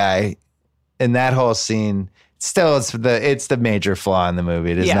gay guy in that whole scene. Still, it's the major flaw in the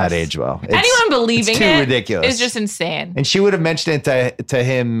movie. It does not age well. Anyone believing it's too ridiculous. is just insane. And she would have mentioned it to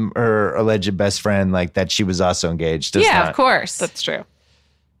him, her alleged best friend, like that she was also engaged. Of course. That's true.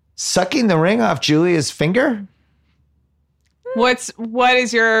 Sucking the ring off Julia's finger? What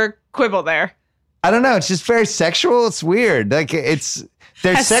is your quibble there? I don't know. It's just very sexual. It's weird. Like there's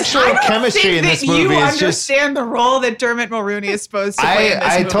sexual chemistry in this movie. You it's understand the role that Dermot Mulroney is supposed to play in this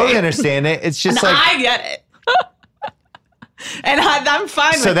movie. I totally understand it. It's just and I get it. And I'm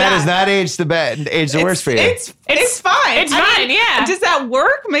fine with that. So that has not aged the worst for you. It's fine. It's fine, yeah. Does that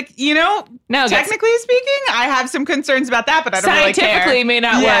work? No, technically speaking, I have some concerns about that, but I don't really care. Scientifically, may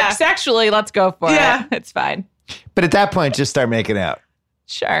not work. Sexually, let's go for it. It's fine. But at that point, just start making out.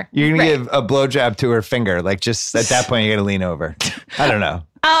 Sure. You're going to give a blowjob to her finger. Like, just at that point, you got to lean over. I don't know.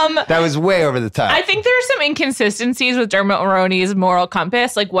 That was way over the top. I think there's some inconsistencies with Dermot Mulroney's moral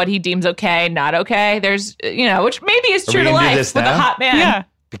compass, like what he deems okay, not okay. There's, which maybe is true to life with a hot man. Yeah.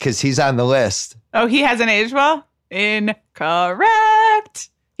 Because he's on the list. Oh, he hasn't aged well? Incorrect.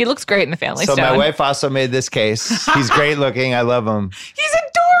 He looks great in The Family Stone. So my wife also made this case. He's great looking. I love him. He's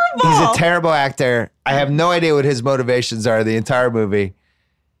adorable. He's a terrible actor. I have no idea what his motivations are the entire movie.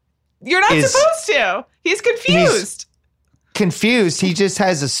 You're not supposed to. He's confused. Confused. He just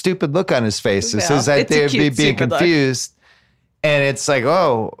has a stupid look on his face. It says that they're being confused. And it's like,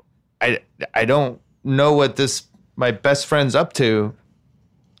 oh, I don't know what my best friend's up to.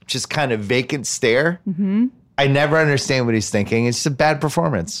 Just kind of vacant stare. Mm-hmm. I never understand what he's thinking. It's just a bad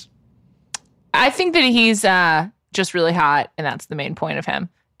performance. I think that he's just really hot, and that's the main point of him.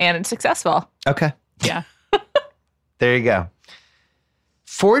 And it's successful. Okay. Yeah. There you go.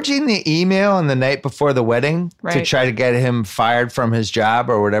 Forging the email on the night before the wedding to try to get him fired from his job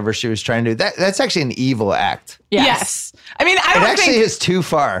or whatever she was trying to do. That's actually an evil act. Yes. I mean, I don't think... It actually is too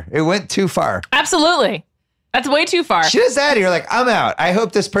far. It went too far. Absolutely. That's way too far. She does that. You're like, I'm out. I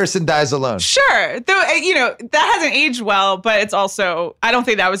hope this person dies alone. Sure. Though, that hasn't aged well, but it's also, I don't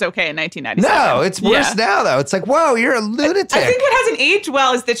think that was okay in 1997. No, it's worse now, though. It's like, whoa, you're a lunatic. I think what hasn't aged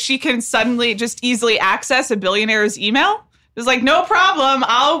well is that she can suddenly just easily access a billionaire's email. It's like, no problem.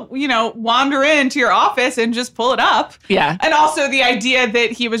 I'll, wander into your office and just pull it up. Yeah. And also the idea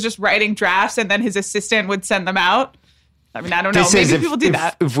that he was just writing drafts and then his assistant would send them out. I mean, I don't know. Maybe people do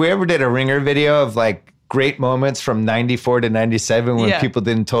that. If we ever did a Ringer video of like great moments from 94 to 97 when people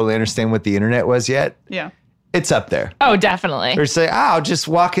didn't totally understand what the internet was yet. Yeah. It's up there. Oh, definitely. Or say, I'll just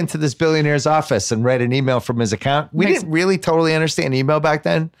walk into this billionaire's office and write an email from his account. We didn't really totally understand email back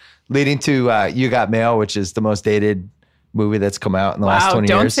then, leading to You Got Mail, which is the most dated movie that's come out in the last 20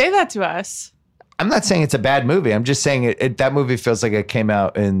 don't years. say that to us. I'm not saying it's a bad movie. I'm just saying that movie feels like it came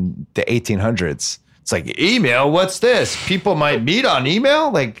out in the 1800s. It's like, email? What's this? People might meet on email?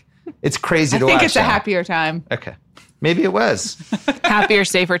 Like, it's crazy to watch. I think it's now. a happier time. Okay. Maybe it was. Happier,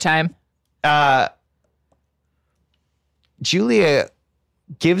 safer time. Julia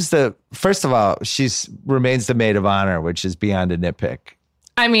gives first of all, remains the maid of honor, which is beyond a nitpick.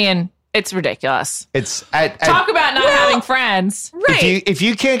 I mean, it's ridiculous. Talk about not having friends. Right. If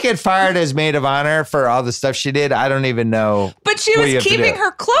you can't get fired as maid of honor for all the stuff she did, I don't even know. But she was keeping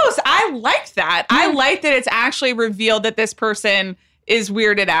her close. I liked that. I like that it's actually revealed that this person is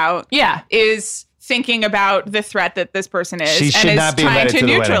weirded out. Yeah. Is thinking about the threat that this person is. She should not be trying invited to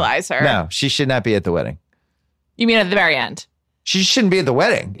the neutralize wedding. her. No, she should not be at the wedding. You mean at the very end? She shouldn't be at the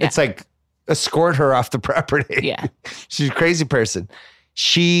wedding. Yeah. It's like escort her off the property. Yeah. She's a crazy person.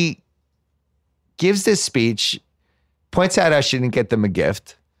 She gives this speech, points out how she didn't get them a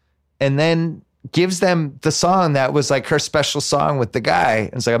gift, and then gives them the song that was like her special song with the guy.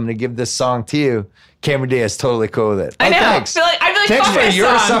 And it's like, I'm going to give this song to you. Cameron Diaz totally cool with it. I know. Thanks. I feel like thanks fuck for this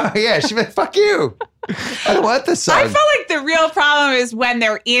your song. Yeah, she's like, fuck you. I don't want this song. I felt like the real problem is when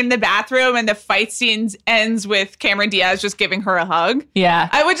they're in the bathroom and the fight scenes ends with Cameron Diaz just giving her a hug. Yeah.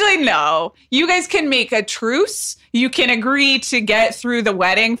 I would like, no, you guys can make a truce. You can agree to get through the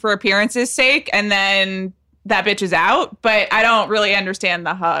wedding for appearance's sake, and then that bitch is out. But I don't really understand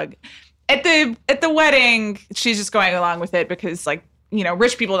the hug. At the wedding, she's just going along with it because, like,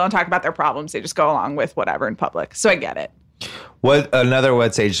 rich people don't talk about their problems. They just go along with whatever in public. So I get it.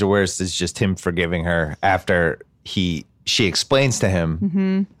 What's aged the worst is just him forgiving her after she explains to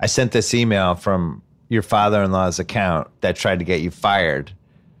him, I sent this email from your father-in-law's account that tried to get you fired.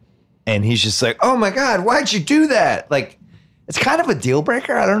 And he's just like, oh my God, why'd you do that? Like, it's kind of a deal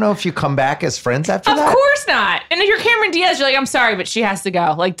breaker. I don't know if you come back as friends after that. Of course not. And if you're Cameron Diaz, you're like, I'm sorry, but she has to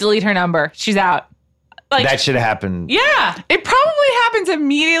go. Like, delete her number. She's out. Like, that should have happened. Yeah. It probably happens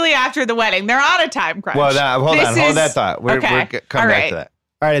immediately after the wedding. They're on a time crunch. Well, hold that thought. We're coming back to that.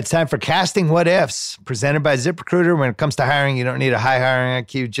 All right, it's time for Casting What Ifs, presented by ZipRecruiter. When it comes to hiring, you don't need a high hiring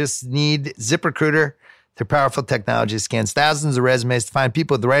IQ. Just need ZipRecruiter. Their powerful technology scans thousands of resumes to find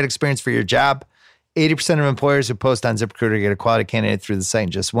people with the right experience for your job. 80% of employers who post on ZipRecruiter get a quality candidate through the site in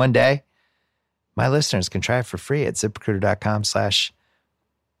just one day. My listeners can try it for free at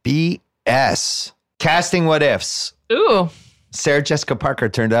ZipRecruiter.com/BS. Casting What Ifs. Ooh. Sarah Jessica Parker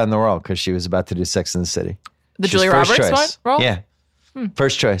turned down the role because she was about to do Sex and the City. The Julia Roberts role? Yeah.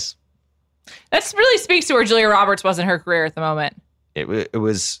 First choice. That really speaks to where Julia Roberts was in her career at the moment. It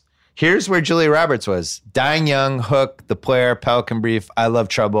was, here's where Julia Roberts was. Dying Young, Hook, The Player, Pelican Brief, I Love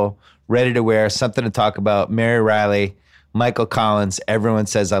Trouble, Ready to Wear, Something to Talk About, Mary Riley, Michael Collins, Everyone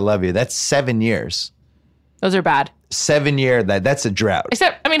Says I Love You. That's 7 years. Those are bad. 7 year, that's a drought.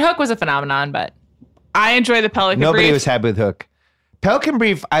 Except, I mean, Hook was a phenomenon, but... I enjoy the Pelican Brief. Nobody was happy with Hook. Pelican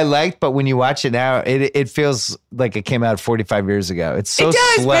Brief I liked, but when you watch it now, it feels like it came out 45 years ago. It's so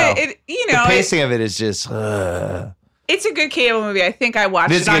slow. But the pacing of it is just... It's a good cable movie. I think I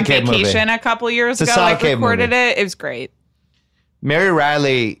watched it on vacation a couple years ago. I recorded it. It was great. Mary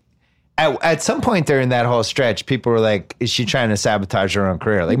Riley... At some point during that whole stretch, people were like, is she trying to sabotage her own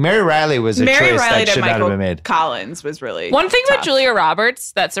career? Like, Mary Riley was a choice that should not have been made. Collins was really One thing tough. about Julia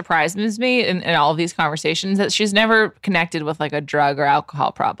Roberts that surprises me in all of these conversations that she's never connected with like a drug or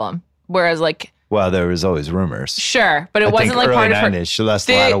alcohol problem. Whereas like... Well, there was always rumors. Sure, but it wasn't like part of her... 90s, she lost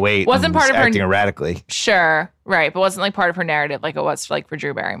a lot of weight wasn't part of her acting erratically. Sure, right, but wasn't like part of her narrative like it was like for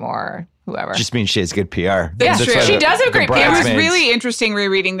Drew Barrymore or whoever. Just means she has good PR. That's true. She does have great PR. It was really interesting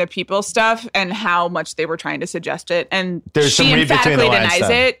rereading the People stuff and how much they were trying to suggest it. And there's she emphatically denies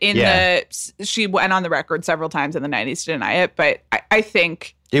stuff. it. She went on the record several times in the 90s to deny it, but I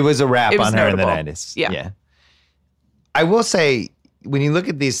think... It was a rap on her notable. in the 90s. Yeah. I will say, when you look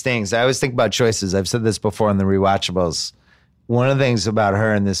at these things, I always think about choices. I've said this before in the rewatchables. One of the things about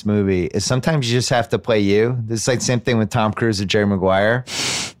her in this movie is sometimes you just have to play you. This is like the same thing with Tom Cruise and Jerry Maguire.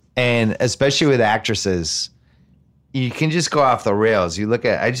 And especially with actresses, you can just go off the rails. You look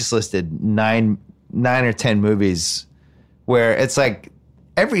at, I just listed nine or 10 movies where it's like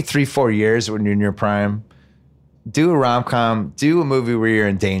every 3-4 years when you're in your prime, do a rom-com, do a movie where you're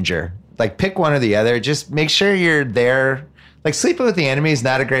in danger. Like pick one or the other. Just make sure you're there. Like Sleeping with the Enemy is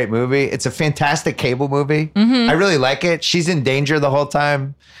not a great movie. It's a fantastic cable movie. Mm-hmm. I really like it. She's in danger the whole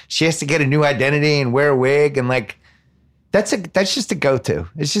time. She has to get a new identity and wear a wig and like, that's just a go-to.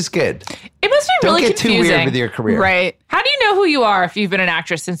 It's just good. It must be really confusing. Don't get too weird with your career. Right. How do you know who you are if you've been an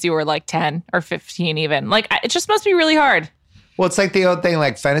actress since you were like 10 or 15 even? Like, it just must be really hard. Well, it's like the old thing,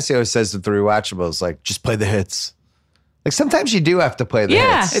 like Fenicio says with the rewatchables, like, just play the hits. Like, sometimes you do have to play the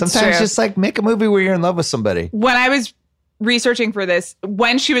hits. Sometimes just like make a movie where you're in love with somebody. When I was researching for this,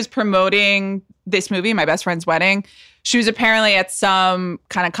 when she was promoting this movie, My Best Friend's Wedding, she was apparently at some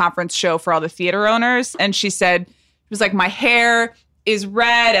kind of conference show for all the theater owners. And she said, it was like, my hair is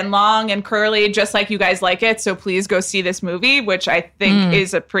red and long and curly, just like you guys like it. So please go see this movie, which I think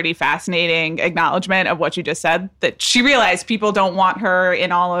is a pretty fascinating acknowledgement of what you just said, that she realized people don't want her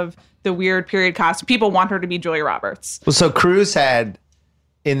in all of the weird period costume. People want her to be Julia Roberts. Well, so Cruise had,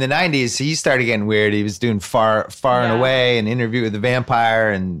 in the 90s, he started getting weird. He was doing Far and Away and Interview with the Vampire,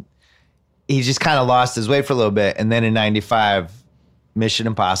 and he just kind of lost his way for a little bit. And then in 95, Mission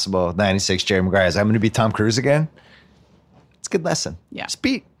Impossible, 96, Jerry Maguire's, I'm going to be Tom Cruise again. It's a good lesson. Yeah. Just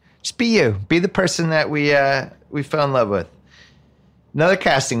be you. Be the person that we fell in love with. Another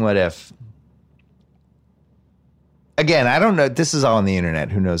casting what if. Again, I don't know. This is all on the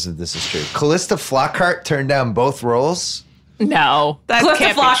internet. Who knows if this is true? Callista Flockhart turned down both roles. No.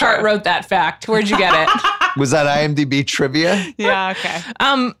 Callista Flockhart wrote that fact. Where'd you get it? Was that IMDb trivia? Yeah, okay.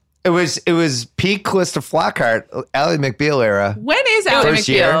 It was peak Callista Flockhart, Ally McBeal era. When is Ally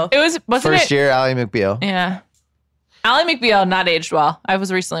McBeal? It was first year Ally McBeal. Yeah. Ally McBeal not aged well. I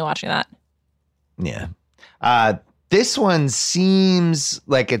was recently watching that. Yeah. This one seems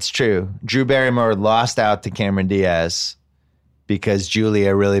like it's true. Drew Barrymore lost out to Cameron Diaz because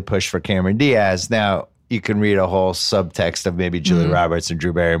Julia really pushed for Cameron Diaz. Now, you can read a whole subtext of maybe Julia Roberts and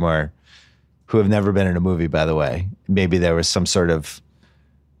Drew Barrymore, who have never been in a movie, by the way. Maybe there was some sort of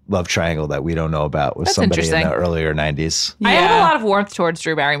love triangle that we don't know about with somebody in the earlier 90s. I have a lot of warmth towards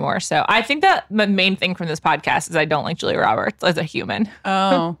Drew Barrymore. So I think that the main thing from this podcast is I don't like Julia Roberts as a human.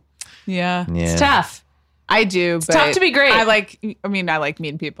 Oh. Yeah. It's tough. I do. It's tough to be great. I like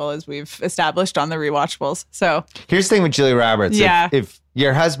Mean People, as we've established on the rewatchables. So Here's the thing with Julia Roberts. Yeah. If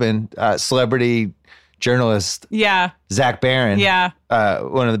your husband, celebrity journalist, Zach Barron,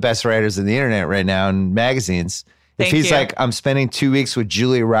 one of the best writers of the internet right now in magazines, if Thank he's you. like, I'm spending 2 weeks with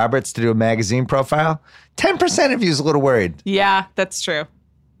Julia Roberts to do a magazine profile, 10% of you is a little worried. yeah, that's true.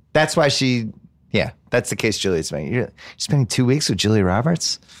 That's why that's the case Julia's making. You're spending 2 weeks with Julia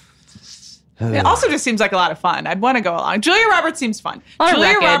Roberts? It also just seems like a lot of fun. I'd want to go along. Julia Roberts seems fun.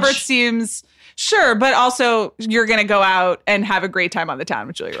 Julia Roberts seems sure, but also you're going to go out and have a great time on the town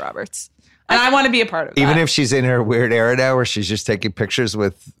with Julia Roberts. And I want to be a part of that. Even if she's in her weird era now where she's just taking pictures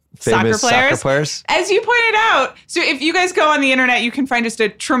with famous soccer players. As you pointed out, so if you guys go on the internet, you can find just a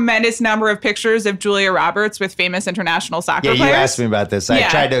tremendous number of pictures of Julia Roberts with famous international soccer players. Yeah, you asked me about this. I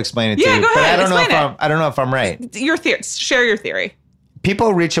tried to explain it to you. Go ahead, I don't know if I'm right. Your theory. Share your theory.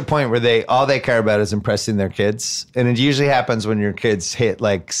 People reach a point where all they care about is impressing their kids. And it usually happens when your kids hit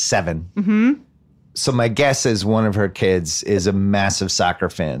like 7. Mm-hmm. So my guess is one of her kids is a massive soccer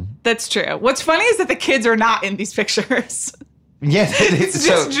fan. That's true. What's funny is that the kids are not in these pictures. Yeah, it's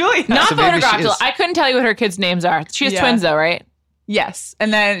just Julia. Not photographed. I couldn't tell you what her kids' names are. She has twins though, right? Yes.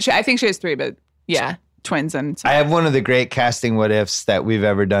 And then I think she has 3, but twins. And I have one of the great casting what ifs that we've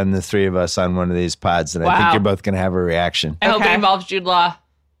ever done, the 3 of us on one of these pods, and I think you're both going to have a reaction. I hope it involves Jude Law.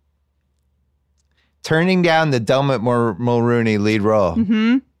 Turning down the Dermot Mulroney lead role,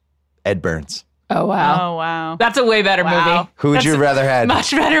 Ed Burns. Oh, wow. Oh, wow. That's a way better movie. Who would you rather have?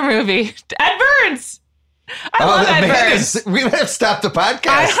 Much better movie. Ed Burns. I love Ed Burns. We might have stopped the podcast.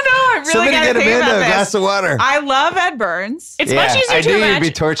 I don't know. I really Somebody got to get think Amanda about a this. glass of water. I love Ed Burns. It's much easier I to knew imagine. you'd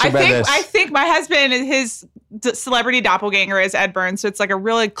be tortured by this. I think my husband, his celebrity doppelganger is Ed Burns, so it's like a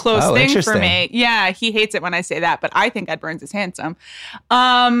really close thing for me. Yeah, he hates it when I say that, but I think Ed Burns is handsome.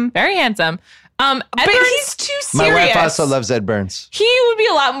 Very handsome. But he's too serious. My wife also loves Ed Burns. He would be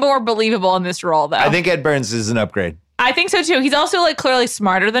a lot more believable in this role, though. I think Ed Burns is an upgrade. I think so, too. He's also like clearly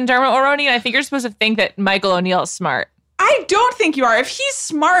smarter than Dermot Mulroney, and I think you're supposed to think that Michael O'Neill is smart. I don't think you are. If he's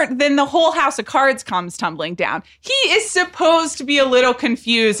smart, then the whole house of cards comes tumbling down. He is supposed to be a little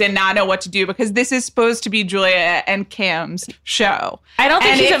confused and not know what to do because this is supposed to be Julia and Cam's show. I don't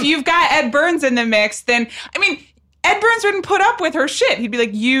think if you've got Ed Burns in the mix, then, I mean, Ed Burns wouldn't put up with her shit. He'd be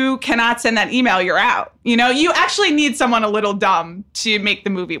like, you cannot send that email, you're out. You know, you actually need someone a little dumb to make the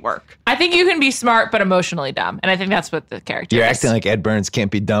movie work. I think you can be smart but emotionally dumb. And I think that's what the character You're is. acting like Ed Burns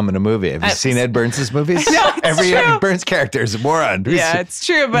can't be dumb in a movie. Have you seen Ed Burns' movies? No, it's Every true. Ed Burns character is a moron. Yeah, it's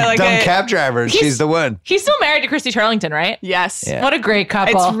true. But like dumb cab driver, she's the one. He's still married to Christy Turlington, right? Yes. Yeah. What a great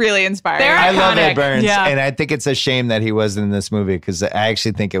couple. It's really inspiring. They're I love iconic. Ed Burns, Yeah. and I think it's a shame that he wasn't in this movie because I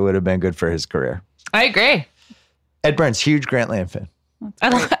actually think it would have been good for his career. I agree. Ed Burns, huge Grantland fan.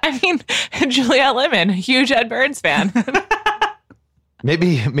 I mean, Juliet Litman, huge Ed Burns fan.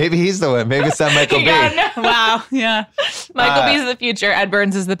 Maybe he's the one. Maybe it's not Michael B. Yeah, no. Wow. Yeah. Michael B is the future. Ed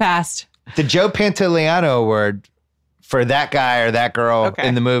Burns is the past. The Joe Pantoliano Award for that guy or that girl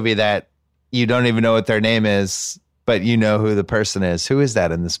in the movie that you don't even know what their name is, but you know who the person is. Who is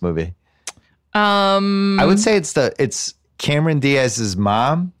that in this movie? I would say it's Cameron Diaz's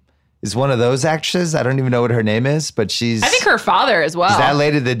mom. Is one of those actresses. I don't even know what her name is, but I think her father as well. That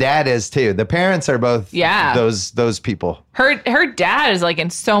lady, the dad is too. The parents are both those people. Her dad is like in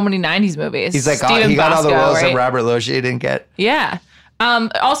so many 90s movies. He's like, Steven he got all the Bosco, roles right? that Robert Loggia didn't get. Yeah.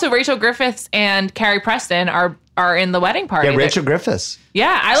 Also, Rachel Griffiths and Carrie Preston are in The Wedding Party. Yeah, Rachel Griffiths.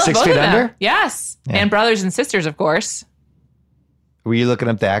 Yeah, I love 6 both Feet of them. Under? Yes. Yeah. And brothers and sisters, of course. Were you looking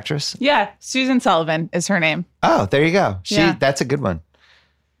up the actress? Yeah. Susan Sullivan is her name. Oh, there you go. Yeah. That's a good one.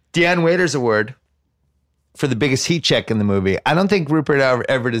 Deion Waiters Award for the biggest heat check in the movie. I don't think Rupert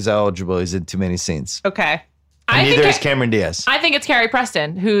Everett is eligible. He's in too many scenes. Okay. And neither is Cameron Diaz. I think it's Carrie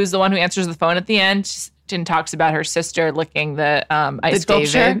Preston, who's the one who answers the phone at the end and talks about her sister licking the ice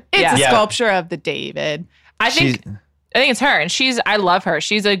sculpture. David. It's a sculpture of the David. I think it's her, and I love her.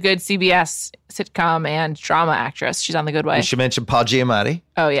 She's a good CBS sitcom and drama actress. She's on The Good Way. You should mention Paul Giamatti.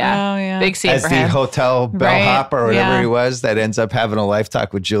 Oh yeah, big scene as for the him. hotel bellhop or whatever he was that ends up having a life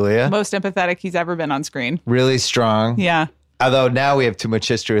talk with Julia. Most empathetic he's ever been on screen. Really strong. Yeah. Although now we have too much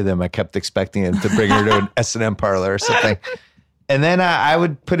history with him, I kept expecting him to bring her to an S&M parlor or something. And then I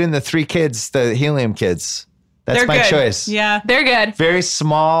would put in the 3 kids, the Helium kids. That's my choice. Yeah, they're good. Very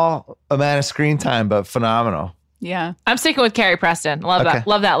small amount of screen time, but phenomenal. Yeah. I'm sticking with Carrie Preston. Love that.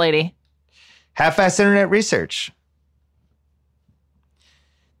 Love that lady. Half-ass internet research.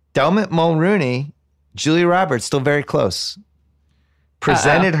 Dermot Mulroney, Julia Roberts, still very close.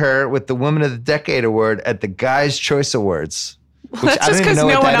 Presented her with the Woman of the Decade award at the Guys' Choice Awards. Which That's I just don't even because know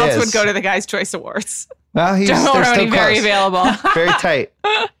no what one that else is. would go to the Guys' Choice Awards. Well, they're Don't still already very close. available. Very tight.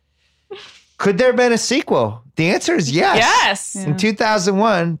 Could there have been a sequel? The answer is yes. Yes. In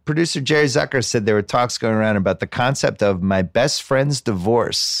 2001, producer Jerry Zucker said there were talks going around about the concept of My Best Friend's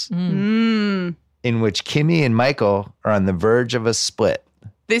Divorce, in which Kimmy and Michael are on the verge of a split.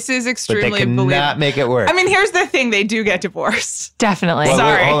 This is But extremely they cannot believable. make it work. I mean, here's the thing. They do get divorced. Definitely. Well,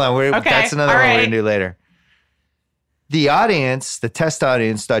 Sorry. hold on. Okay, That's another all one we're right. going to do later. The audience, the test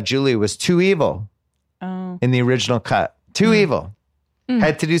audience, thought Julia was too evil in the original cut. Too evil.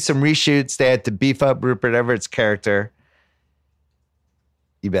 Had to do some reshoots. They had to beef up Rupert Everett's character.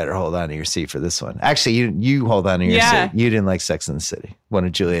 You better hold on to your seat for this one. Actually, you hold on to your seat. You didn't like Sex and the City. One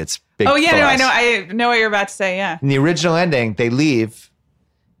of Juliet's big Oh, yeah, no, I flaws. know. I know what you're about to say, yeah. In the original ending, they leave,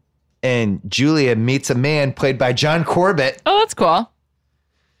 and Julia meets a man played by John Corbett, Oh, that's cool.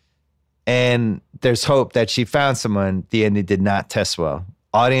 and there's hope that she found someone. The ending did not test well.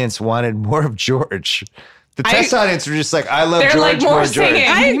 Audience wanted more of George. The test audience were just like, I love They're George, like, more more George. singing.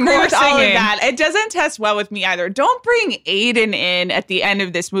 I agree More with all of singing. that. It doesn't test well with me either. Don't bring Aiden in at the end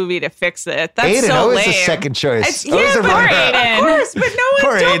of this movie to fix it. That's Aiden, so always lame. a second choice. Yeah, Always a but runner. Aiden. of course, but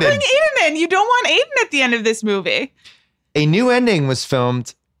Poor don't Aiden. bring Aiden in. You don't want Aiden at the end of this movie. A new ending was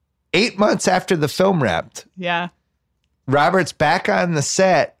filmed 8 months after the film wrapped. Yeah. Robert's back on the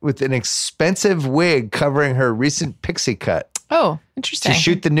set with an expensive wig covering her recent pixie cut Oh, to interesting.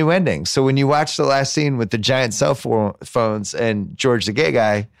 shoot the new ending. So when you watch the last scene with the giant cell phones and George the gay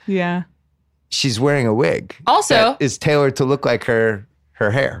guy, Yeah. she's wearing a wig. Also- that is tailored to look like her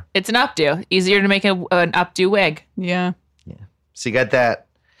hair. It's an updo. Easier to make an updo wig. Yeah. So you got that.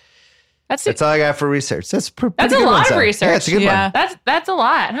 That's all I got for research. That's That's a good lot one, of Sam. research. Yeah, it's a good Yeah. one. That's a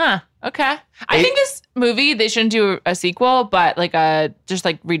lot, huh? Okay. I think this movie, they shouldn't do a sequel, but just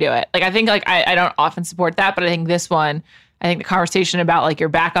redo it. Like, I think I don't often support that, but I think this one, I think the conversation about like your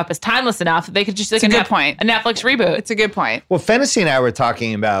backup is timeless enough. They could just It's a good point. a Netflix reboot. It's a good point. Well, Fennessy and I were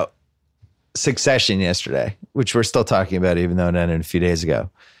talking about Succession yesterday, which we're still talking about, even though it ended a few days ago.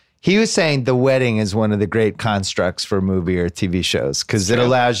 He was saying The Wedding is one of the great constructs for movie or TV shows because it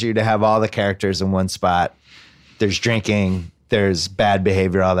allows you to have all the characters in one spot. There's drinking, there's bad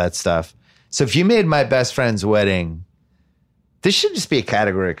behavior, all that stuff. So if you made My Best Friend's Wedding, this should just be a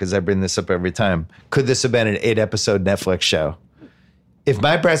category because I bring this up every time. Could this have been an 8-episode Netflix show? If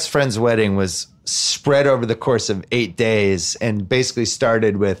My Best Friend's Wedding was spread over the course of 8 days and basically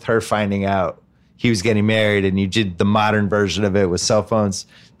started with her finding out he was getting married and you did the modern version of it with cell phones,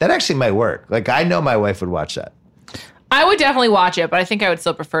 that actually might work. Like, I know my wife would watch that. I would definitely watch it, but I think I would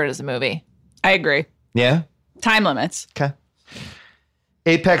still prefer it as a movie. I agree. Yeah? Time limits. Okay.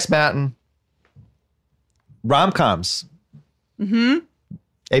 Apex Mountain. Rom-coms.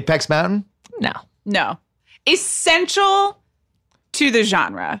 Apex Mountain? No. Essential to the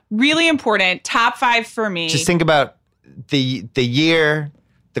genre. Really important. Top 5 for me. Just think about the year,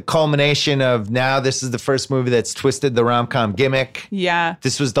 the culmination of now this is the first movie that's twisted the rom-com gimmick. Yeah.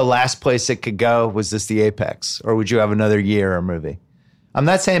 This was the last place it could go. Was this the apex? Or would you have another year or movie? I'm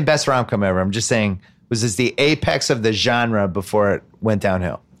not saying best rom-com ever. I'm just saying, was this the apex of the genre before it went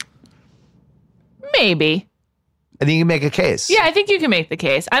downhill? Maybe. I think you can make a case. Yeah, I think you can make the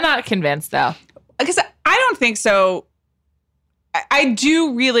case. I'm not convinced, though. Because I don't think so. I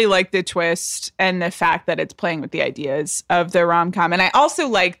do really like the twist and the fact that it's playing with the ideas of the rom-com. And I also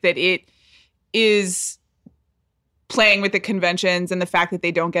like that it is playing with the conventions and the fact that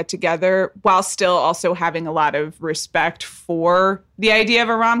they don't get together while still also having a lot of respect for the idea of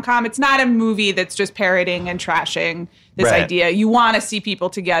a rom-com. It's not a movie that's just parroting and trashing this Right. idea. You want to see people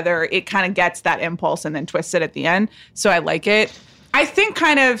together. It kind of gets that impulse and then twists it at the end. So I like it. I think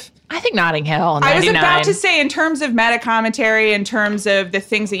Notting Hill. 99. I was about to say, in terms of meta commentary, in terms of the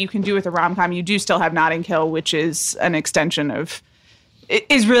things that you can do with a rom-com, you do still have Notting Hill, which is an extension of, it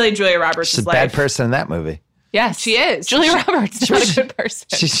is really Julia Roberts' She's a life. bad person in that movie. Yes, She is. Julia Roberts is not a good person.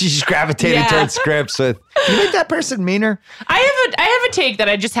 She's gravitated Yeah. towards scripts with, can you make that person meaner? I have a take that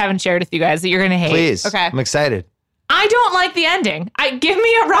I just haven't shared with you guys that you're going to hate. Please. Okay. I'm excited. I don't like the ending. Give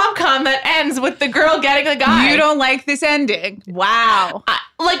me a rom-com that ends with the girl getting the guy. You don't like this ending. Wow.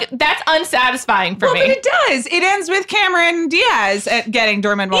 That's unsatisfying for Well, me. but it does. It ends with Cameron Diaz at getting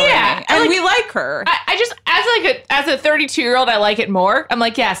Dermot Mulroney. Yeah, And like- we like her. I just as a 32-year-old, I like it more. I'm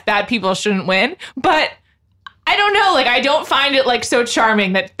like, yes, bad people shouldn't win, but I don't know. Like, I don't find it so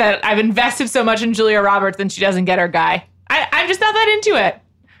charming that I've invested so much in Julia Roberts and she doesn't get her guy. I'm just not that into it.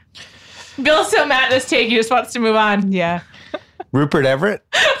 Bill's so mad at this take, he just wants to move on. Yeah. Rupert Everett?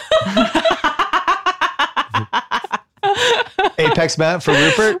 Apex Mountain for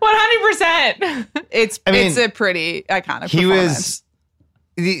Rupert? 100%. It's a pretty iconic performance.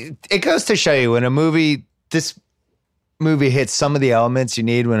 It goes to show you when this movie hits some of the elements you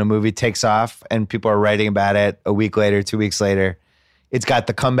need when a movie takes off and people are writing about it a week later, 2 weeks later. It's got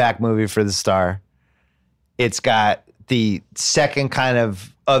the comeback movie for the star. It's got the second kind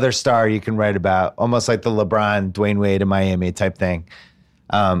of other star you can write about, almost like the LeBron, Dwayne Wade in Miami type thing.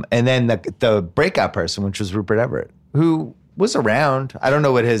 And then the breakout person, which was Rupert Everett, who was around. I don't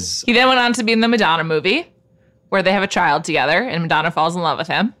know what his... He then went on to be in the Madonna movie, where they have a child together, and Madonna falls in love with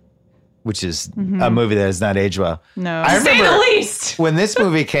him. Which is a movie that has not aged well. No. I remember say the least. When this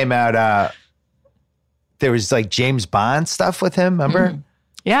movie came out, there was like James Bond stuff with him, remember? Mm-hmm.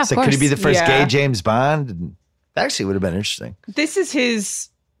 Yeah, it's like, could he be the first gay James Bond? And that actually would have been interesting. This is his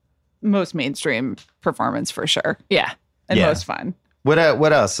most mainstream performance for sure. Yeah. And most fun. What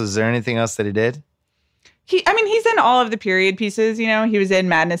else? Is there anything else that he did? He's in all of the period pieces, you know. He was in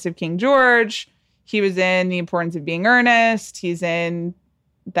Madness of King George. He was in The Importance of Being Earnest. He's in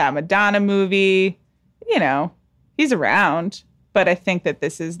that Madonna movie. You know, he's around. But I think that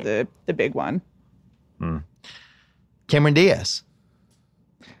this is the big one. Cameron Diaz.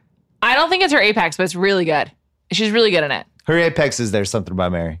 I don't think it's her apex, but it's really good. She's really good in it. Her apex is There's Something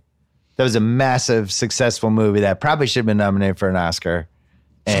About Mary. That was a massive, successful movie that probably should have been nominated for an Oscar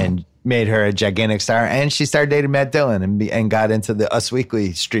and made her a gigantic star. And she started dating Matt Dillon and got into the Us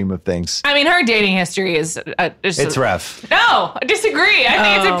Weekly stream of things. I mean, her dating history is... it's rough. No, I disagree. I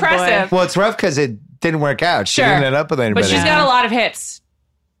think it's impressive. Boy. Well, it's rough because it didn't work out. She didn't end up with anybody. But she's got a lot of hits.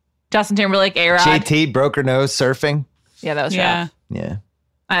 Justin Timberlake, A-Rod. JT broke her nose surfing. Yeah, that was rough. Yeah.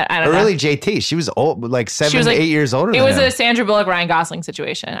 I don't know. Early JT. She was old, like 8 years older than him. It was him. a Sandra Bullock, Ryan Gosling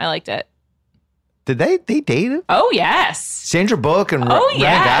situation. I liked it. Did they dated? Oh, yes. Sandra Bullock and Ryan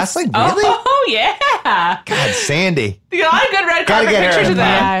Gosling? Really? Oh, yeah. God, Sandy. A lot of good red carpet pictures of them.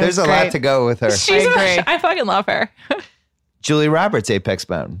 Yeah, There's a lot to go with her. I fucking love her. Julie Roberts, Apex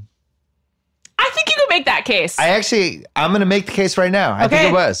Mountain. I think you could make that case. I'm going to make the case right now. I think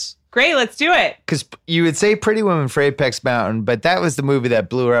it was. Great, let's do it. Because you would say Pretty Woman for Apex Mountain, but that was the movie that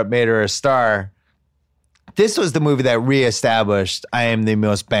blew her up, made her a star. This was the movie that reestablished I am the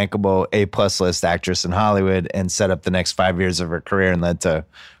most bankable A+ list actress in Hollywood and set up the next 5 years of her career and led to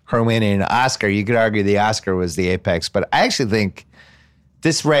her winning an Oscar. You could argue the Oscar was the apex, but I actually think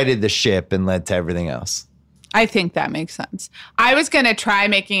this righted the ship and led to everything else. I think that makes sense. I was going to try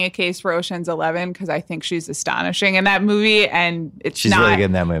making a case for Ocean's 11 because I think she's astonishing in that movie, and she's really good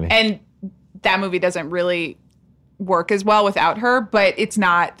in that movie. And that movie doesn't really work as well without her, but it's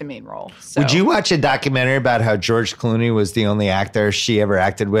not the main role. So. Would you watch a documentary about how George Clooney was the only actor she ever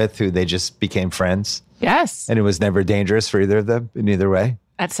acted with who they just became friends? Yes. And it was never dangerous for either of them in either way?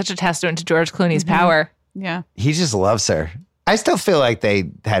 That's such a testament to George Clooney's power. Yeah. He just loves her. I still feel like they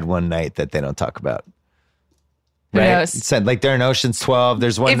had one night that they don't talk about. Right? Said like they're in Ocean's 12.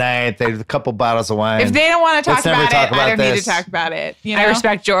 There's one night. There's a couple bottles of wine. If they don't want to talk about it, I don't need this. to talk about it. You know? I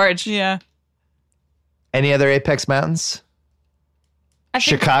respect George. Yeah. Any other Apex Mountains?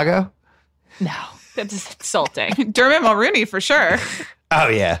 Chicago? No, that's insulting. Dermot Mulroney for sure. Oh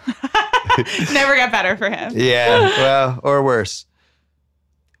yeah. Never got better for him. Yeah. Well, or worse.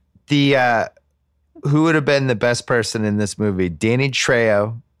 Who would have been the best person in this movie? Danny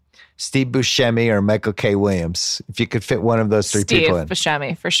Trejo, Steve Buscemi, or Michael K. Williams? If you could fit one of those three people in. Steve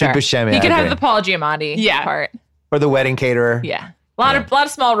Buscemi, for sure. Steve Buscemi, he could I have agree. the Paul Giamatti part. Or the wedding caterer. Yeah. A lot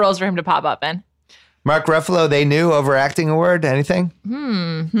of small roles for him to pop up in. Mark Ruffalo, they knew overacting award? Anything?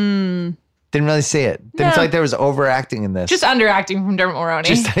 Didn't really see it. Didn't feel like there was overacting in this. Just underacting from Dermot Mulroney.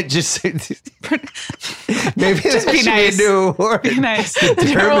 Just maybe Just that be should nice. be a new award. Be nice. Dermot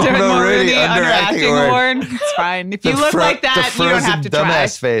Mulroney underacting award. It's fine. If you look like that, you don't have to try.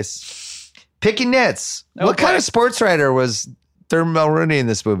 Dumbass face. Picky nits. What kind of sports writer was Dermot Mulroney in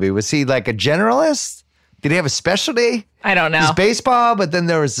this movie? Was he like a generalist? Did he have a specialty? I don't know. It was baseball, but then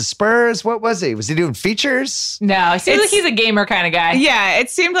there was the Spurs. What was he? Was he doing features? No, he seems like he's a gamer kind of guy. Yeah, it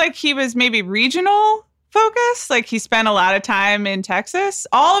seemed like he was maybe regional focused. Like he spent a lot of time in Texas.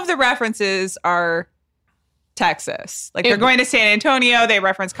 All of the references are Texas. Like they're going to San Antonio. They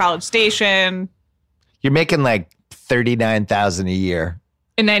reference College Station. You're making like $39,000 a year.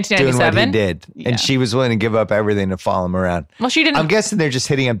 In 1997? Doing what he did. Yeah. And she was willing to give up everything to follow him around. Well, she didn't. I'm guessing they're just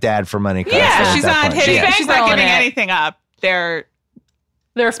hitting up dad for money. Yeah, she's not hitting. Yeah. She's not giving anything up. They're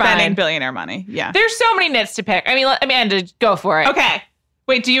spending fine. Billionaire money. Yeah. There's so many nits to pick. I mean, Amanda, go for it. Okay.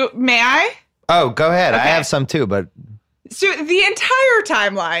 Wait, may I? Oh, go ahead. Okay. I have some too, but. So the entire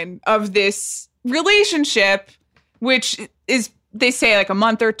timeline of this relationship, which is they say like a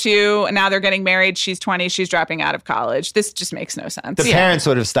month or two, and now they're getting married. She's 20. She's dropping out of college. This just makes no sense. The parents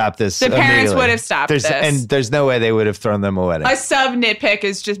would have stopped this. The parents would have stopped this. And there's no way they would have thrown them a wedding. A sub nitpick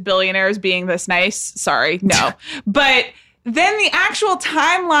is just billionaires being this nice. Sorry, no. But then the actual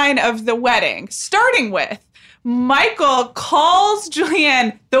timeline of the wedding, starting with Michael calls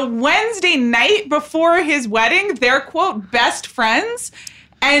Julianne the Wednesday night before his wedding. They're, quote, best friends.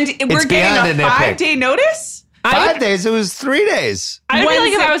 And we're getting a 5-day notice? 5 days? It was 3 days. I feel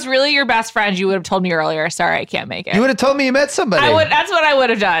like if I was really your best friend, you would have told me earlier. Sorry, I can't make it. You would have told me you met somebody. That's what I would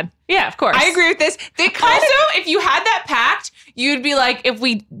have done. Yeah, of course. I agree with this. If you had that pact, you'd be like, if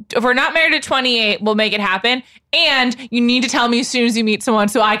we're not married at 28, we'll make it happen. And you need to tell me as soon as you meet someone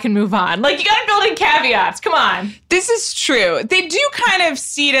so I can move on. Like, you got to build in caveats. Come on. This is true. They do kind of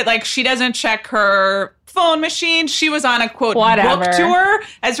seed it like she doesn't check her phone machine. She was on a, quote, book tour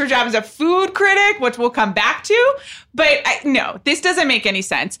as her job as a food critic, which we'll come back to. But no, this doesn't make any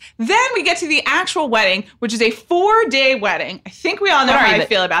sense. Then we get to the actual wedding, which is a 4-day wedding. I think we all know how I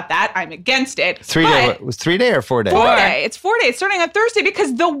feel about that. I'm against it. 3 day. Was 3 day or 4 day? 4 day. It's 4 days. It's starting on Thursday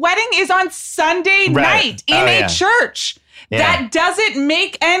because the wedding is on Sunday night in a church. Yeah. That doesn't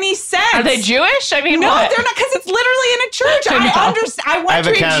make any sense. Are they Jewish? I mean, no, what? They're not, because it's literally in a church. I understand. I went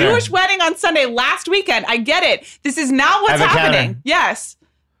to a Jewish wedding on Sunday last weekend. I get it. This is not what's happening. Yes.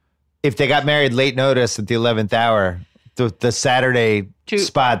 If they got married late notice at the 11th hour, the Saturday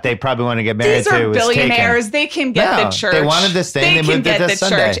spot they probably want to get married to was billionaires. taken. They can get the church. They wanted this thing. They moved it to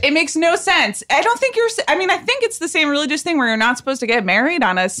Sunday. It makes no sense. I don't think I think it's the same religious thing where you're not supposed to get married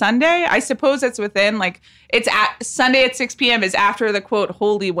on a Sunday. I suppose it's within it's at Sunday at 6 p.m. is after the, quote,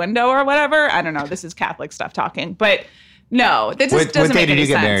 holy window or whatever. I don't know. This is Catholic stuff talking, but no, that just doesn't make any sense. What day did you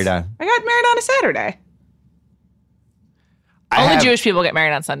get married on? I got married on a Saturday. Only Jewish people get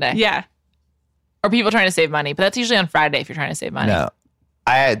married on Sunday. Yeah. Or people trying to save money, but that's usually on Friday if you're trying to save money. No.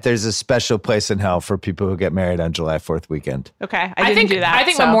 There's a special place in hell for people who get married on July 4th weekend. Okay. I didn't do that. I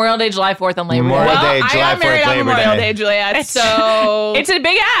think Memorial Day, July 4th, and Labor Day. Memorial Day, July 4th, I got married on Memorial Day, Juliet. So it's a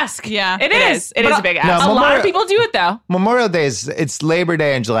big ask. Yeah, it is. It is a big ask. A lot of people do it, though. Memorial Day it's Labor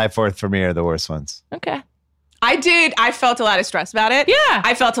Day and July 4th for me are the worst ones. Okay. I felt a lot of stress about it. Yeah.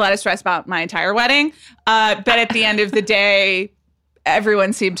 I felt a lot of stress about my entire wedding. But at the end of the day,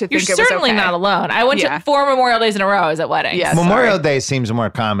 everyone seemed to think it was okay. You're certainly not alone. I went to 4 Memorial Days in a row. I was at weddings. Yeah, Memorial Day seems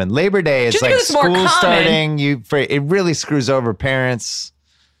more common. Labor Day is like school starting. It really screws over parents.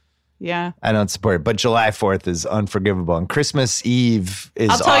 Yeah. I don't support it. But July 4th is unforgivable. And Christmas Eve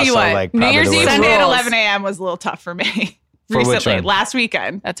is also like New Year's Eve Sunday at 11 a.m. was a little tough for me recently. Last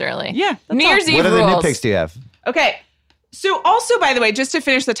weekend. That's early. Yeah. New Year's Eve rules. What rules. other nitpicks do you have? Okay. So also, by the way, just to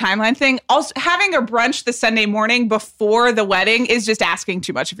finish the timeline thing, also having a brunch the Sunday morning before the wedding is just asking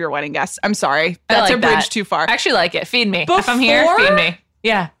too much of your wedding guests. I'm sorry. That's a bridge too far. I actually like it. Feed me. If I'm here, feed me.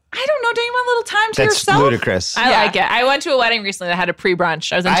 Yeah. I don't know. Don't you want a little time to yourself? That's ludicrous. I like it. I went to a wedding recently that had a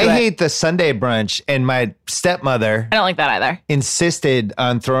pre-brunch. I hate the Sunday brunch, and my stepmother I don't like that either. Insisted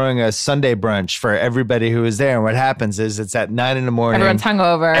on throwing a Sunday brunch for everybody who was there. And what happens is it's at 9 a.m. Everyone's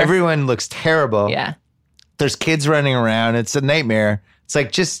hungover. Everyone looks terrible. Yeah. There's kids running around. It's a nightmare. It's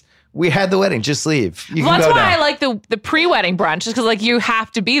like, we had the wedding. Just leave. That's why I like the pre-wedding brunch, just because you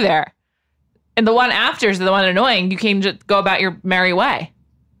have to be there. And the one after is the one annoying. You can just go about your merry way.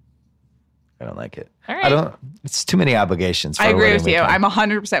 I don't like it. All right. It's too many obligations. I agree with you. I'm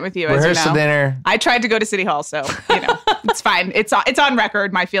 100% with you. Rehearsal dinner. I tried to go to City Hall, so it's fine. It's on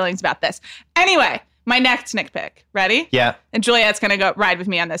record, my feelings about this. Anyway, my next nitpick. Ready? Yeah. And Juliet's going to go ride with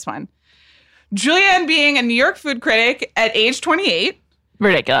me on this one. Julianne being a New York food critic at age 28.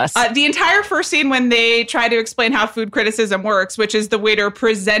 Ridiculous. The entire first scene when they try to explain how food criticism works, which is the waiter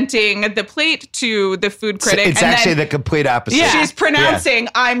presenting the plate to the food critic. It's actually the complete opposite. Yeah. She's pronouncing,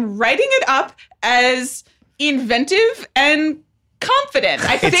 I'm writing it up as inventive and confident.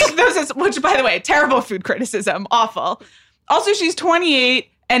 I think which by the way, terrible food criticism, awful. Also, she's 28.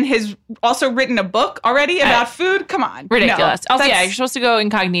 And has also written a book already about food. Come on. Ridiculous. No, also, you're supposed to go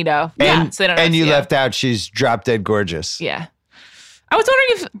incognito. And, so they don't know you left out she's drop dead gorgeous. Yeah. I was wondering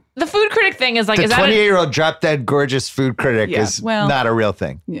if the food critic thing is the 28-year-old drop dead gorgeous food critic is not a real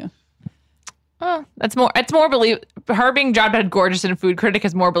thing. Yeah. Well, it's more believable. Her being drop dead gorgeous and a food critic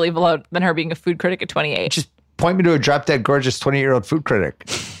is more believable than her being a food critic at 28. Just point me to a drop dead gorgeous 28-year-old food critic.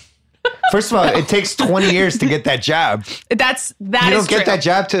 First of all, it takes 20 years to get that job. That you don't get that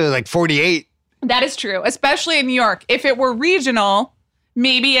job to 48. That is true, especially in New York. If it were regional,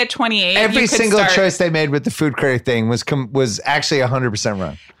 maybe at 28, every single choice they made with the food critic thing was actually 100%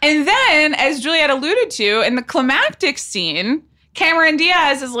 wrong. And then, as Juliet alluded to, in the climactic scene, Cameron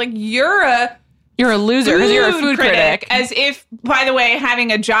Diaz is like, "You're a You're a loser because you're a food critic. As if, by the way,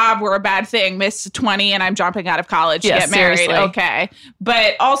 having a job were a bad thing. Miss 20 and I'm jumping out of college to get married. Seriously. Okay.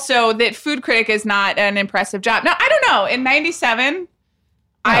 But also that food critic is not an impressive job. No, I don't know. In 97,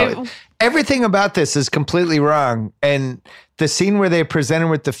 everything about this is completely wrong. And the scene where they presented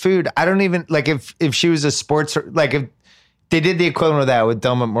with the food, I don't even, like, if she was a sports, like, if they did the equivalent of that with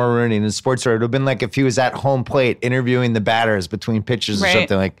Dermot Mulroney in sports, it would have been like if he was at home plate interviewing the batters between pitches or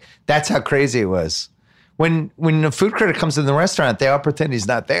something. Like, that's how crazy it was. When a food critic comes in the restaurant, they all pretend he's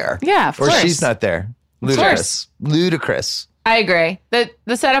not there. Yeah, of course. Or she's not there. Ludicrous. I agree. The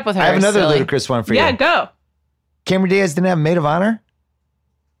setup with her I have is another silly. ludicrous one for you. Yeah, go. Cameron Diaz didn't have a maid of honor?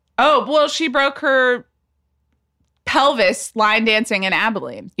 Oh, well, she broke her pelvis line dancing in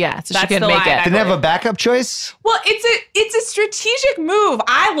Abilene. Yeah, so That's she couldn't the make line, it. Didn't have a backup choice? Well, it's a strategic move.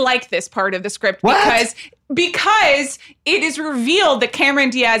 I like this part of the script because it is revealed that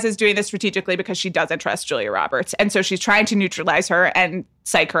Cameron Diaz is doing this strategically because she doesn't trust Julia Roberts. And so she's trying to neutralize her and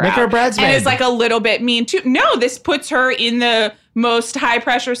psych her out. Make her a bridesmaid. And is like a little bit mean too. No, this puts her in the most high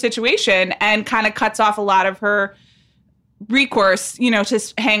pressure situation and kind of cuts off a lot of her recourse,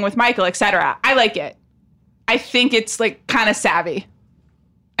 to hang with Michael, etc. I like it. I think it's like kind of savvy.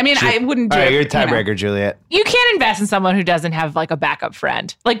 I mean, I wouldn't do it. You're a tiebreaker, Juliet. You can't invest in someone who doesn't have like a backup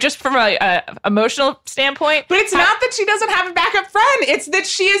friend. Like just from a emotional standpoint. But it's not that she doesn't have a backup friend. It's that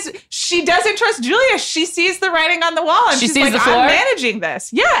she doesn't trust Julia. She sees the writing on the wall and she's sees like, the floor? I'm managing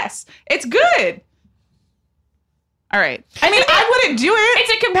this. Yes, it's good. All right. I mean, I wouldn't do it.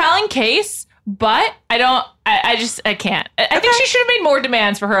 It's a compelling case, but I can't. I think she should have made more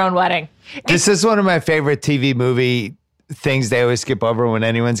demands for her own wedding. This is one of my favorite TV movie things they always skip over when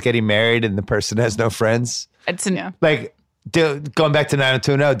anyone's getting married and the person has no friends. Like, going back to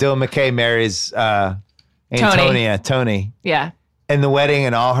 90210, Dylan McKay marries Antonia, Tony. Yeah. And the wedding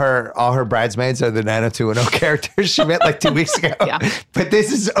and all her bridesmaids are the 90210 characters she met like 2 weeks ago. Yeah. But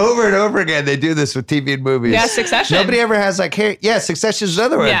this is over and over again. They do this with TV and movies. Yeah, Succession. Nobody ever has like, hey, yeah, Succession's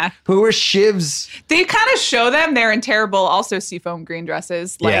another one. Yeah. Who were shivs. They kind of show them. They're in terrible, also seafoam green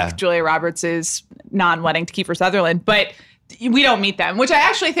dresses, like Julia Roberts' non-wedding to Kiefer Sutherland. But we don't meet them, which I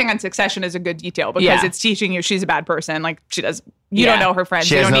actually think on Succession is a good detail because it's teaching you she's a bad person. Like you don't know her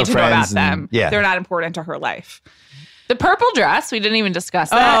friends. You don't need to know about them. They're not important to her life. The purple dress, we didn't even discuss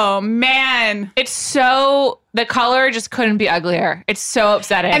that. Oh, man. The color just couldn't be uglier. It's so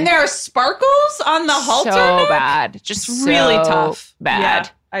upsetting. And there are sparkles on the halter. So bad. Just really so tough. Bad. Yeah,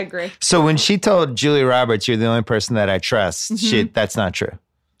 I agree. So when she told Julia Roberts, you're the only person that I trust, that's not true.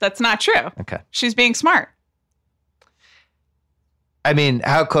 That's not true. Okay. She's being smart. I mean,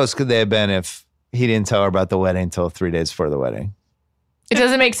 how close could they have been if he didn't tell her about the wedding until 3 days before the wedding? It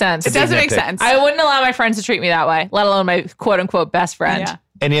doesn't make sense. It doesn't make sense. I wouldn't allow my friends to treat me that way, let alone my quote unquote best friend. Yeah.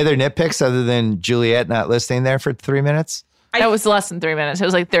 Any other nitpicks other than Juliet not listening there for 3 minutes? That was less than 3 minutes. It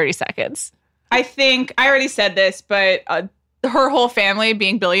was like 30 seconds. I think I already said this, but her whole family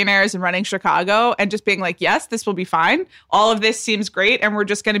being billionaires and running Chicago and just being like, yes, this will be fine. All of this seems great. And we're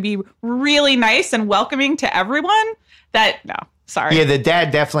just going to be really nice and welcoming to everyone. Sorry. Yeah, the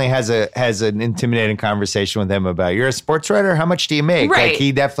dad definitely has an intimidating conversation with him about, you're a sports writer? How much do you make? Right. Like,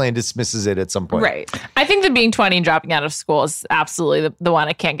 he definitely dismisses it at some point. Right. I think the being 20 and dropping out of school is absolutely the one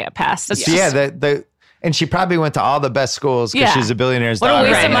I can't get past. It's and she probably went to all the best schools because she's a billionaire's daughter. What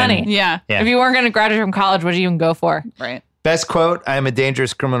a waste of money. Yeah. If you weren't going to graduate from college, what did you even go for? Right. Best quote, I am a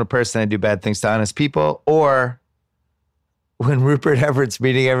dangerous criminal person. I do bad things to honest people. Or when Rupert Everett's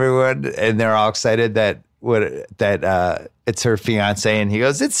meeting everyone and they're all excited that it's her fiance, and he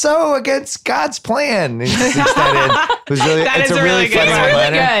goes, "It's so against God's plan." And he sneaks that in. It's a really funny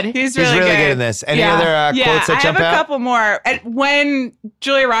one-liner. He's really good in this. Any other quotes that jump out? I have a couple more. When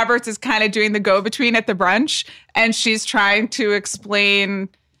Julia Roberts is kind of doing the go-between at the brunch, and she's trying to explain.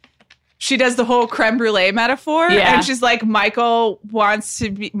 She does the whole creme brulee metaphor. Yeah. And she's like, Michael wants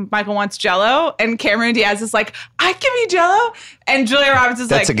Jell-O. And Cameron Diaz is like, I give you Jell-O. And Julia Roberts is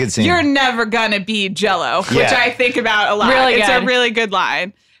That's a good scene. You're never going to be Jell-O, which I think about a lot. Really it's good. a really good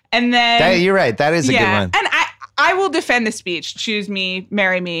line. And then... you're right. That is a good one. And I will defend the speech. Choose me,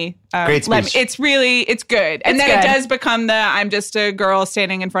 marry me. Great speech. It's good. And then it does become I'm just a girl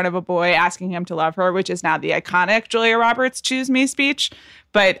standing in front of a boy asking him to love her, which is now the iconic Julia Roberts choose me speech.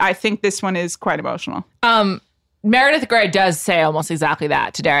 But I think this one is quite emotional. Meredith Grey does say almost exactly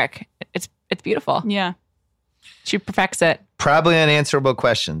that to Derek. It's beautiful. Yeah. She perfects it. Probably unanswerable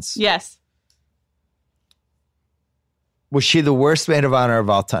questions. Yes. Was she the worst maid of honor of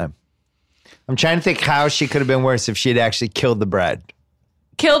all time? I'm trying to think how she could have been worse if she had actually killed the bride.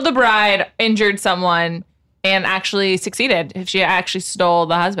 Killed the bride, injured someone, and actually succeeded if she actually stole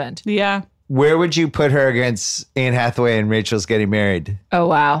the husband. Yeah. Where would you put her against Anne Hathaway and Rachel's Getting Married? Oh,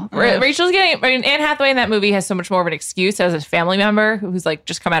 wow. Anne Hathaway in that movie has so much more of an excuse as a family member who's like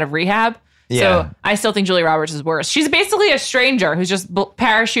just come out of rehab. Yeah. So I still think Julia Roberts is worse. She's basically a stranger who's just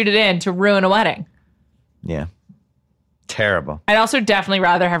parachuted in to ruin a wedding. Yeah. Terrible. I'd also definitely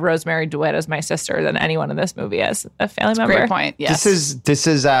rather have Rosemary DeWitt as my sister than anyone in this movie as a family member. Great point. Yes. This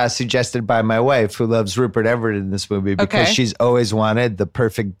is suggested by my wife, who loves Rupert Everett in this movie because she's always wanted the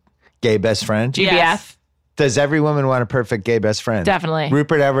perfect gay best friend. GBF. Yes. Does every woman want a perfect gay best friend? Definitely.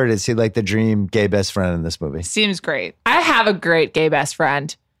 Rupert Everett, is he like the dream gay best friend in this movie? Seems great. I have a great gay best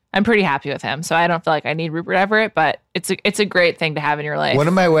friend. I'm pretty happy with him, so I don't feel like I need Rupert Everett, but it's a great thing to have in your life. One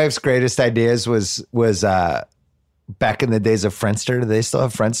of my wife's greatest ideas was back in the days of Friendster. Do they still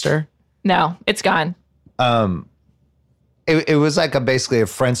have Friendster? No, it's gone. It was like basically a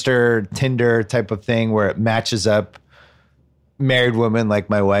Friendster Tinder type of thing where it matches up married women like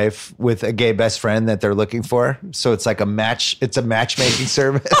my wife with a gay best friend that they're looking for. So it's like it's a matchmaking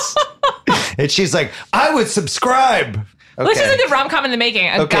service. And she's like, I would subscribe. Okay. This is a good rom-com in the making.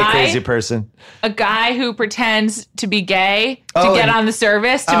 Crazy person. A guy who pretends to be gay to get on the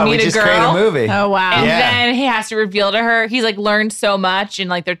service to meet we a just girl. created a movie. Oh, wow. And then he has to reveal to her, he's like learned so much and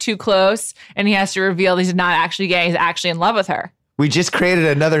like they're too close. And he has to reveal he's not actually gay. He's actually in love with her. We just created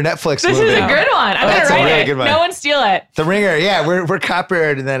another Netflix This movie. is a good one. I'm going That's to a write really it. good one. No one steal it. The Ringer. Yeah, we're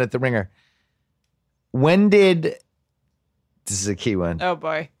copyrighting that at The Ringer. This is a key one. Oh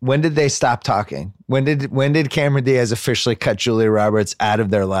boy. When did they stop talking? When did Cameron Diaz officially cut Julia Roberts out of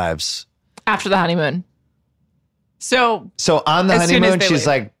their lives? After the honeymoon. So on the as soon as honeymoon, they she's leave.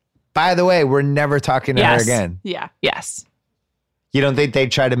 like, by the way, we're never talking to her again. Yeah. Yes. You don't think they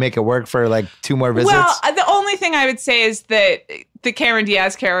tried to make it work for like 2 more visits? Well, the only thing I would say is that the Cameron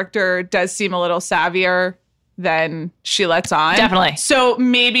Diaz character does seem a little savvier than she lets on. Definitely. So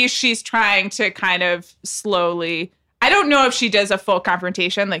maybe she's trying to kind of slowly. I don't know if she does a full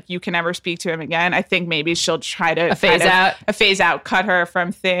confrontation, like you can never speak to him again. I think maybe she'll try to phase out, cut her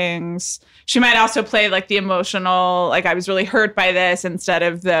from things. She might also play like the emotional, like I was really hurt by this instead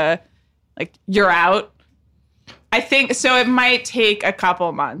of the like you're out. I think so. It might take a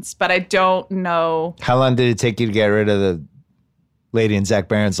couple months, but I don't know. How long did it take you to get rid of the lady in Zach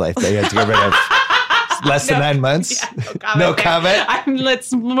Baron's life that you had to get rid of? Less than 9 months? Yeah, no comment?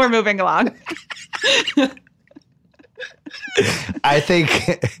 We're moving along. I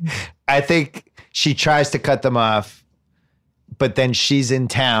think she tries to cut them off, but then she's in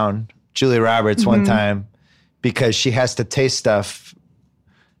town, Julia Roberts, one time, because she has to taste stuff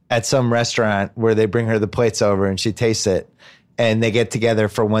at some restaurant where they bring her the plates over and she tastes it, and they get together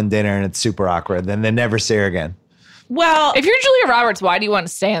for one dinner and it's super awkward. Then they never see her again. Well, if you're Julia Roberts, why do you want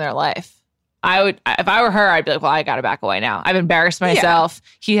to stay in their life? I would, if I were her, I'd be like, well, I got to back away now. I've embarrassed myself. Yeah.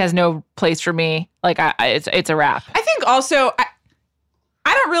 He has no place for me. Like, it's a wrap. I think also,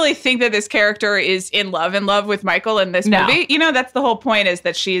 I don't really think that this character is in love with Michael in this movie. You know, that's the whole point, is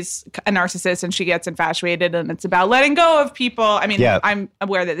that she's a narcissist and she gets infatuated and it's about letting go of people. I mean, I'm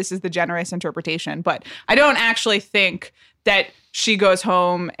aware that this is the generous interpretation, but I don't actually think that she goes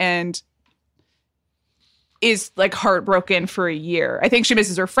home and is like heartbroken for a year. I think she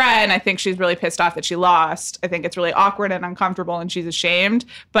misses her friend. I think she's really pissed off that she lost. I think it's really awkward and uncomfortable and she's ashamed,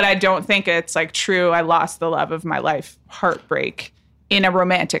 but I don't think it's like true, I lost the love of my life heartbreak in a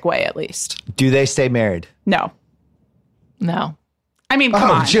romantic way, at least. Do they stay married? No. I mean,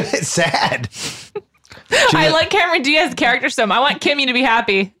 come on. It's sad. I like Cameron Diaz's character so much. I want Kimmy to be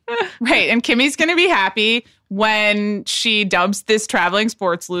happy. Right. And Kimmy's going to be happy when she dumps this traveling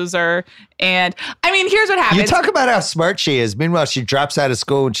sports loser. And I mean, here's what happens. You talk about how smart she is. Meanwhile, she drops out of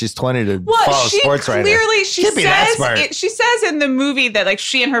school when she's 20 to follow sports writer. Clearly, she says she says in the movie that like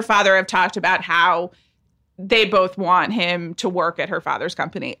she and her father have talked about how they both want him to work at her father's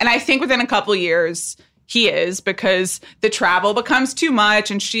company. And I think within a couple years he is, because the travel becomes too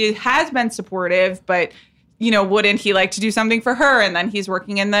much and she has been supportive, but you know, wouldn't he like to do something for her? And then he's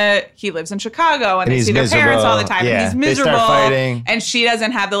working he lives in Chicago and they see their parents all the time and he's miserable. They start fighting. And she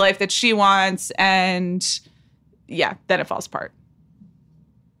doesn't have the life that she wants. And yeah, then it falls apart.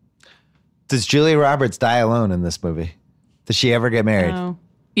 Does Julia Roberts die alone in this movie? Does she ever get married? No.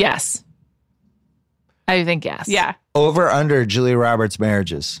 Yes. I think yes. Yeah. Over under Julia Roberts'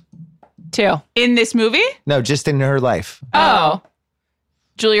 marriages? 2. In this movie? No, just in her life. Oh.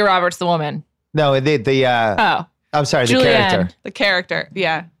 Julia Roberts, the woman. No, I'm sorry, Julianne. the character. The character,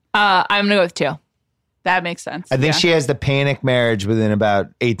 yeah. I'm going to go with 2. That makes sense. I think she has the panic marriage within about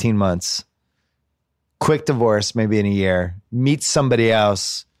 18 months. Quick divorce, maybe in a year. Meets somebody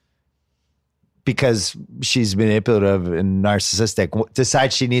else because she's manipulative and narcissistic.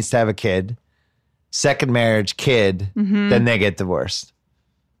 Decides she needs to have a kid. second marriage, kid, then they get divorced.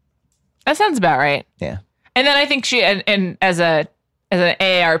 That sounds about right. Yeah. And then I think she, and as an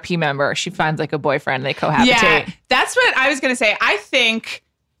AARP member, she finds like a boyfriend. They cohabitate. Yeah, that's what I was going to say. I think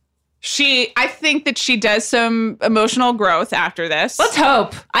that she does some emotional growth after this. Let's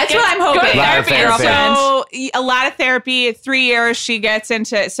hope. That's what I'm hoping. Go to therapy, girlfriend. So a lot of therapy. 3 years, she gets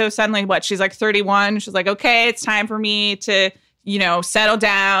into. So suddenly, she's like 31. She's like, okay, it's time for me to, settle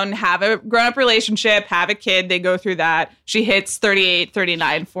down, have a grown-up relationship, have a kid. They go through that. She hits 38,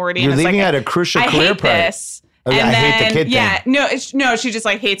 39, 40. You're and leaving out a crucial career hate part. This. Oh, yeah, and I hate the kid thing. No, she just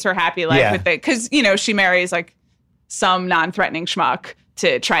like hates her happy life with it. Because, she marries like some non-threatening schmuck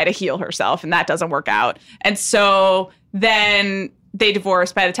to try to heal herself, and that doesn't work out. And so then they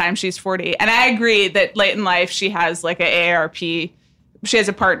divorce by the time she's 40. And I agree that late in life, she has like an AARP. She has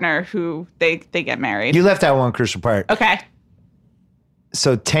a partner who they get married. You left out one crucial part. Okay.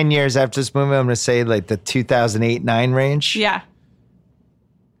 So 10 years after this movie, I'm going to say like the 2008-9 range. Yeah.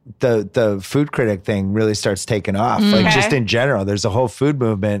 The food critic thing really starts taking off. Like just in general, there's a whole food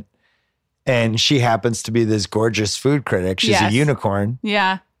movement. And she happens to be this gorgeous food critic. She's a unicorn.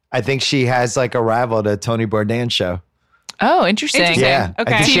 Yeah. I think she has like a rival to Tony Bourdain's show. Oh, interesting. Yeah.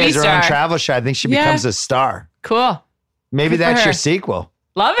 Okay. I think she TV has her own star. travel show. I think she becomes a star. Cool. Maybe Good for that's her. your sequel.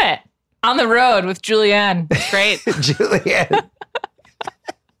 Love it. On the road with Julianne. Great. Juliet.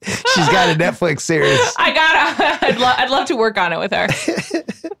 She's got a Netflix series. I'd love to work on it with her.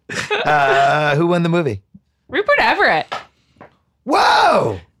 Who won the movie? Rupert Everett.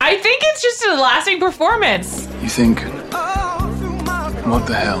 Whoa! I think it's just a lasting performance. You think, what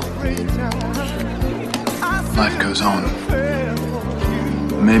the hell? Life goes on.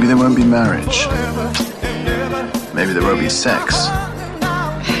 Maybe there won't be marriage. Maybe there won't be sex.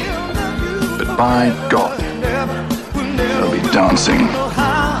 But by God, there'll be dancing.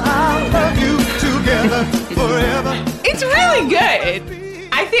 It's really good.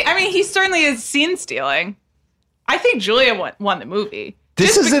 I mean, he certainly is scene stealing. I think Julia won the movie.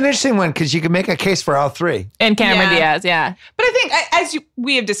 This is an interesting one because you can make a case for all three. And Cameron Diaz, yeah. But I think, as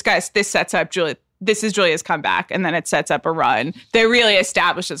we have discussed, this sets up Julia. This is Julia's comeback, and then it sets up a run that really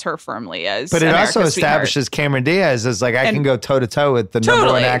establishes her firmly as. But it America's also sweetheart. establishes Cameron Diaz as like, I can go toe to toe with the number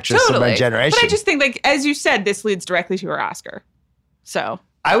one actress of my generation. But I just think, like, as you said, this leads directly to her Oscar. So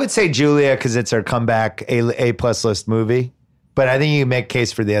I would say Julia because it's her comeback A+ list movie. But I think you can make a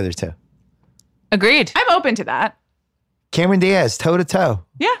case for the other two. Agreed. I'm open to that. Cameron Diaz, toe to toe.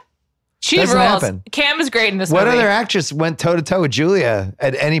 Yeah. She Doesn't rules. happen. Cam is great in this What movie. other actress went toe to toe with Julia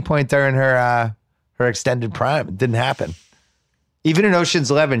at any point during her extended prime? It didn't happen. Even in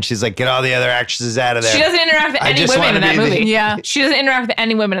Ocean's 11, she's like, get all the other actresses out of there. She doesn't interact with I any just women wanna in that be the- movie. Yeah. She doesn't interact with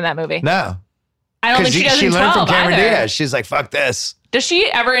any women in that movie. No. I don't think she does she in learned 12 from Cameron either. Diaz. She's like, fuck this. Does she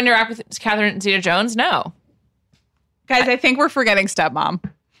ever interact with Catherine Zeta-Jones? No. Guys, I think we're forgetting Stepmom.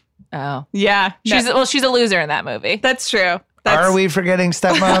 Oh. Yeah. She's a loser in that movie. That's true. Are we forgetting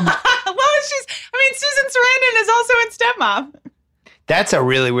Stepmom? Well, Susan Sarandon is also in Stepmom. That's a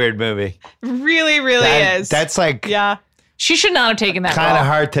really weird movie. Really, really is. That's like She should not have taken that kind role. of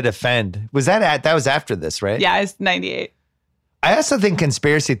hard to defend. Was that was after this, right? Yeah, it's 98. I also think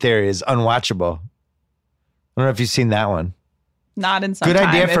Conspiracy Theory is unwatchable. I don't know if you've seen that one. Not in some Good time,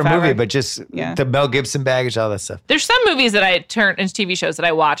 idea for a if movie, ever. but just Yeah. the Mel Gibson baggage, all that stuff. There's some movies that I turn into TV shows that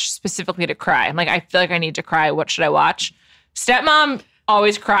I watch specifically to cry. I'm like, I feel like I need to cry. What should I watch? Stepmom,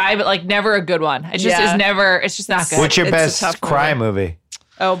 always cry, but like never a good one. It just is never, it's just not good. What's your It's a best tough cry movie?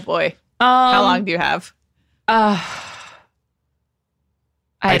 Oh boy. How long do you have?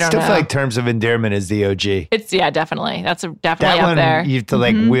 I don't still know. feel like Terms of Endearment is the OG. It's definitely. That's definitely That up one, there. you have to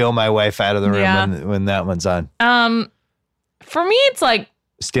like wheel my wife out of the room Yeah. when that one's on. For me, it's like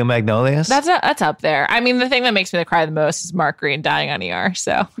Steel Magnolias? that's up there. I mean, the thing that makes me cry the most is Mark Green dying on ER.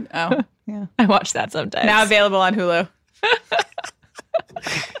 So Oh, yeah. I watch that sometimes. Now available on Hulu.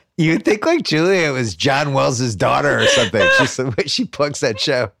 You'd think like Julia was John Wells' daughter or something. Just the way she plugs that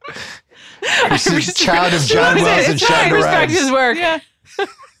show. She's a child of John Wells and Shonda respect his Rhimes. work. Yeah.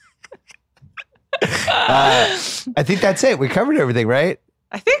 I think that's it. We covered everything, right?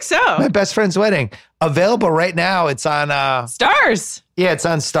 I think so. My Best Friend's Wedding. Available right now. It's on Stars. yeah, it's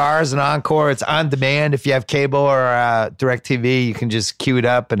on Stars and Encore. It's on demand. If you have cable or DirecTV, you can just queue it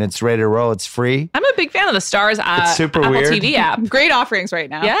up and it's ready to roll. It's free. I'm a big fan of the Stars It's super Apple weird. TV app. Great offerings right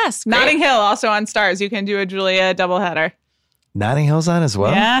now. Yes, great. Notting Hill also on Stars. You can do a Julia doubleheader. Notting Hill's on as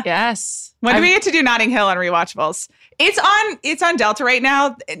well. Yeah. Yes. When do we get to do Notting Hill on rewatchables? It's on Delta right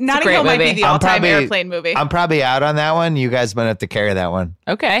now. Notting great Hill might be movie. the all-time airplane movie. I'm probably out on that one. You guys might have to carry that one.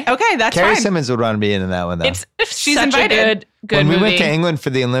 Okay. Okay, that's Carrie fine. Simmons would want to be in that one though. It's She's such invited. a good when movie. we went to England for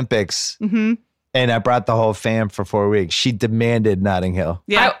the Olympics, And I brought the whole fam for 4 weeks. She demanded Notting Hill.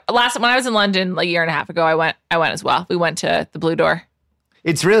 Yeah. When I was in London like a year and a half ago, I went as well. We went to the Blue Door.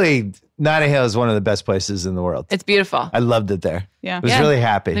 It's really, Notting Hill is one of the best places in the world. It's beautiful. I loved it there. Yeah. I was really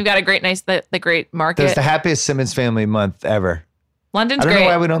happy. They've got a great, the great market. It was the happiest Simmons family month ever. London's I don't great. know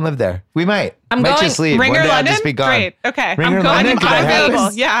why we don't live there. We might. I'm might going. just leave. Ringer One day I'll London? just be gone. Great. Okay. Ringer I'm London? going. Could that I'm happen?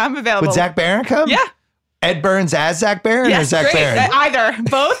 available. Yeah, I'm available. Would Zach Barron come? Yeah. Ed Burns as Zach Barron or Yes, Zach great. Barron? Either.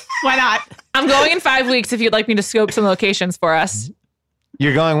 Both. Why not? I'm going in 5 weeks if you'd like me to scope some locations for us.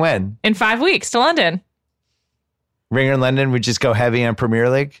 You're going when? In 5 weeks to London. Ringer London would just go heavy on Premier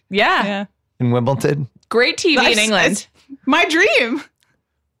League Yeah. in Wimbledon? Great TV in England. It's my dream.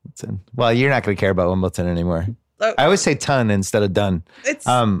 Well, you're not going to care about Wimbledon anymore. I always say ton instead of done. It's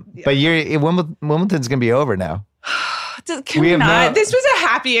But Wimbledon's going to be over now. Can we not? This was a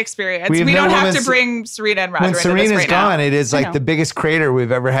happy experience. We don't have to bring Serena and Roger When into Serena's this right gone, now. it is like the biggest crater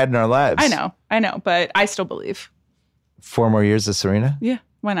we've ever had in our lives. I know, but I still believe. 4 more years of Serena? Yeah,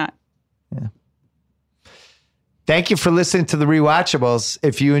 why not? Yeah. Thank you for listening to the Rewatchables.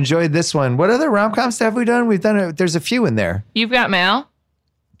 If you enjoyed this one, what other rom-coms have we done? There's a few in there. You've Got Mail.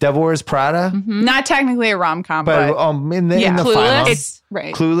 Devil Wears Prada. Mm-hmm. Not technically a rom-com, but in the Clueless. final. It's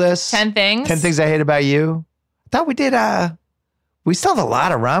right. Clueless. 10 Things. 10 Things I Hate About You. I thought we did, we still have a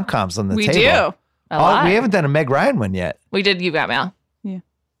lot of rom-coms on the table. We do. A lot. We haven't done a Meg Ryan one yet. We did You've Got Mail. Yeah.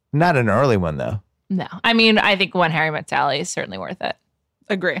 Not an early one, though. No. I mean, I think When Harry Met Sally is certainly worth it.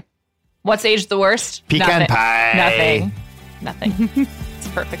 Agree. What's aged the worst? Pecan pie. Nothing. It's a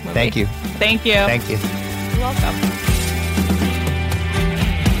perfect movie. Thank you. Thank you. Thank you. You're welcome.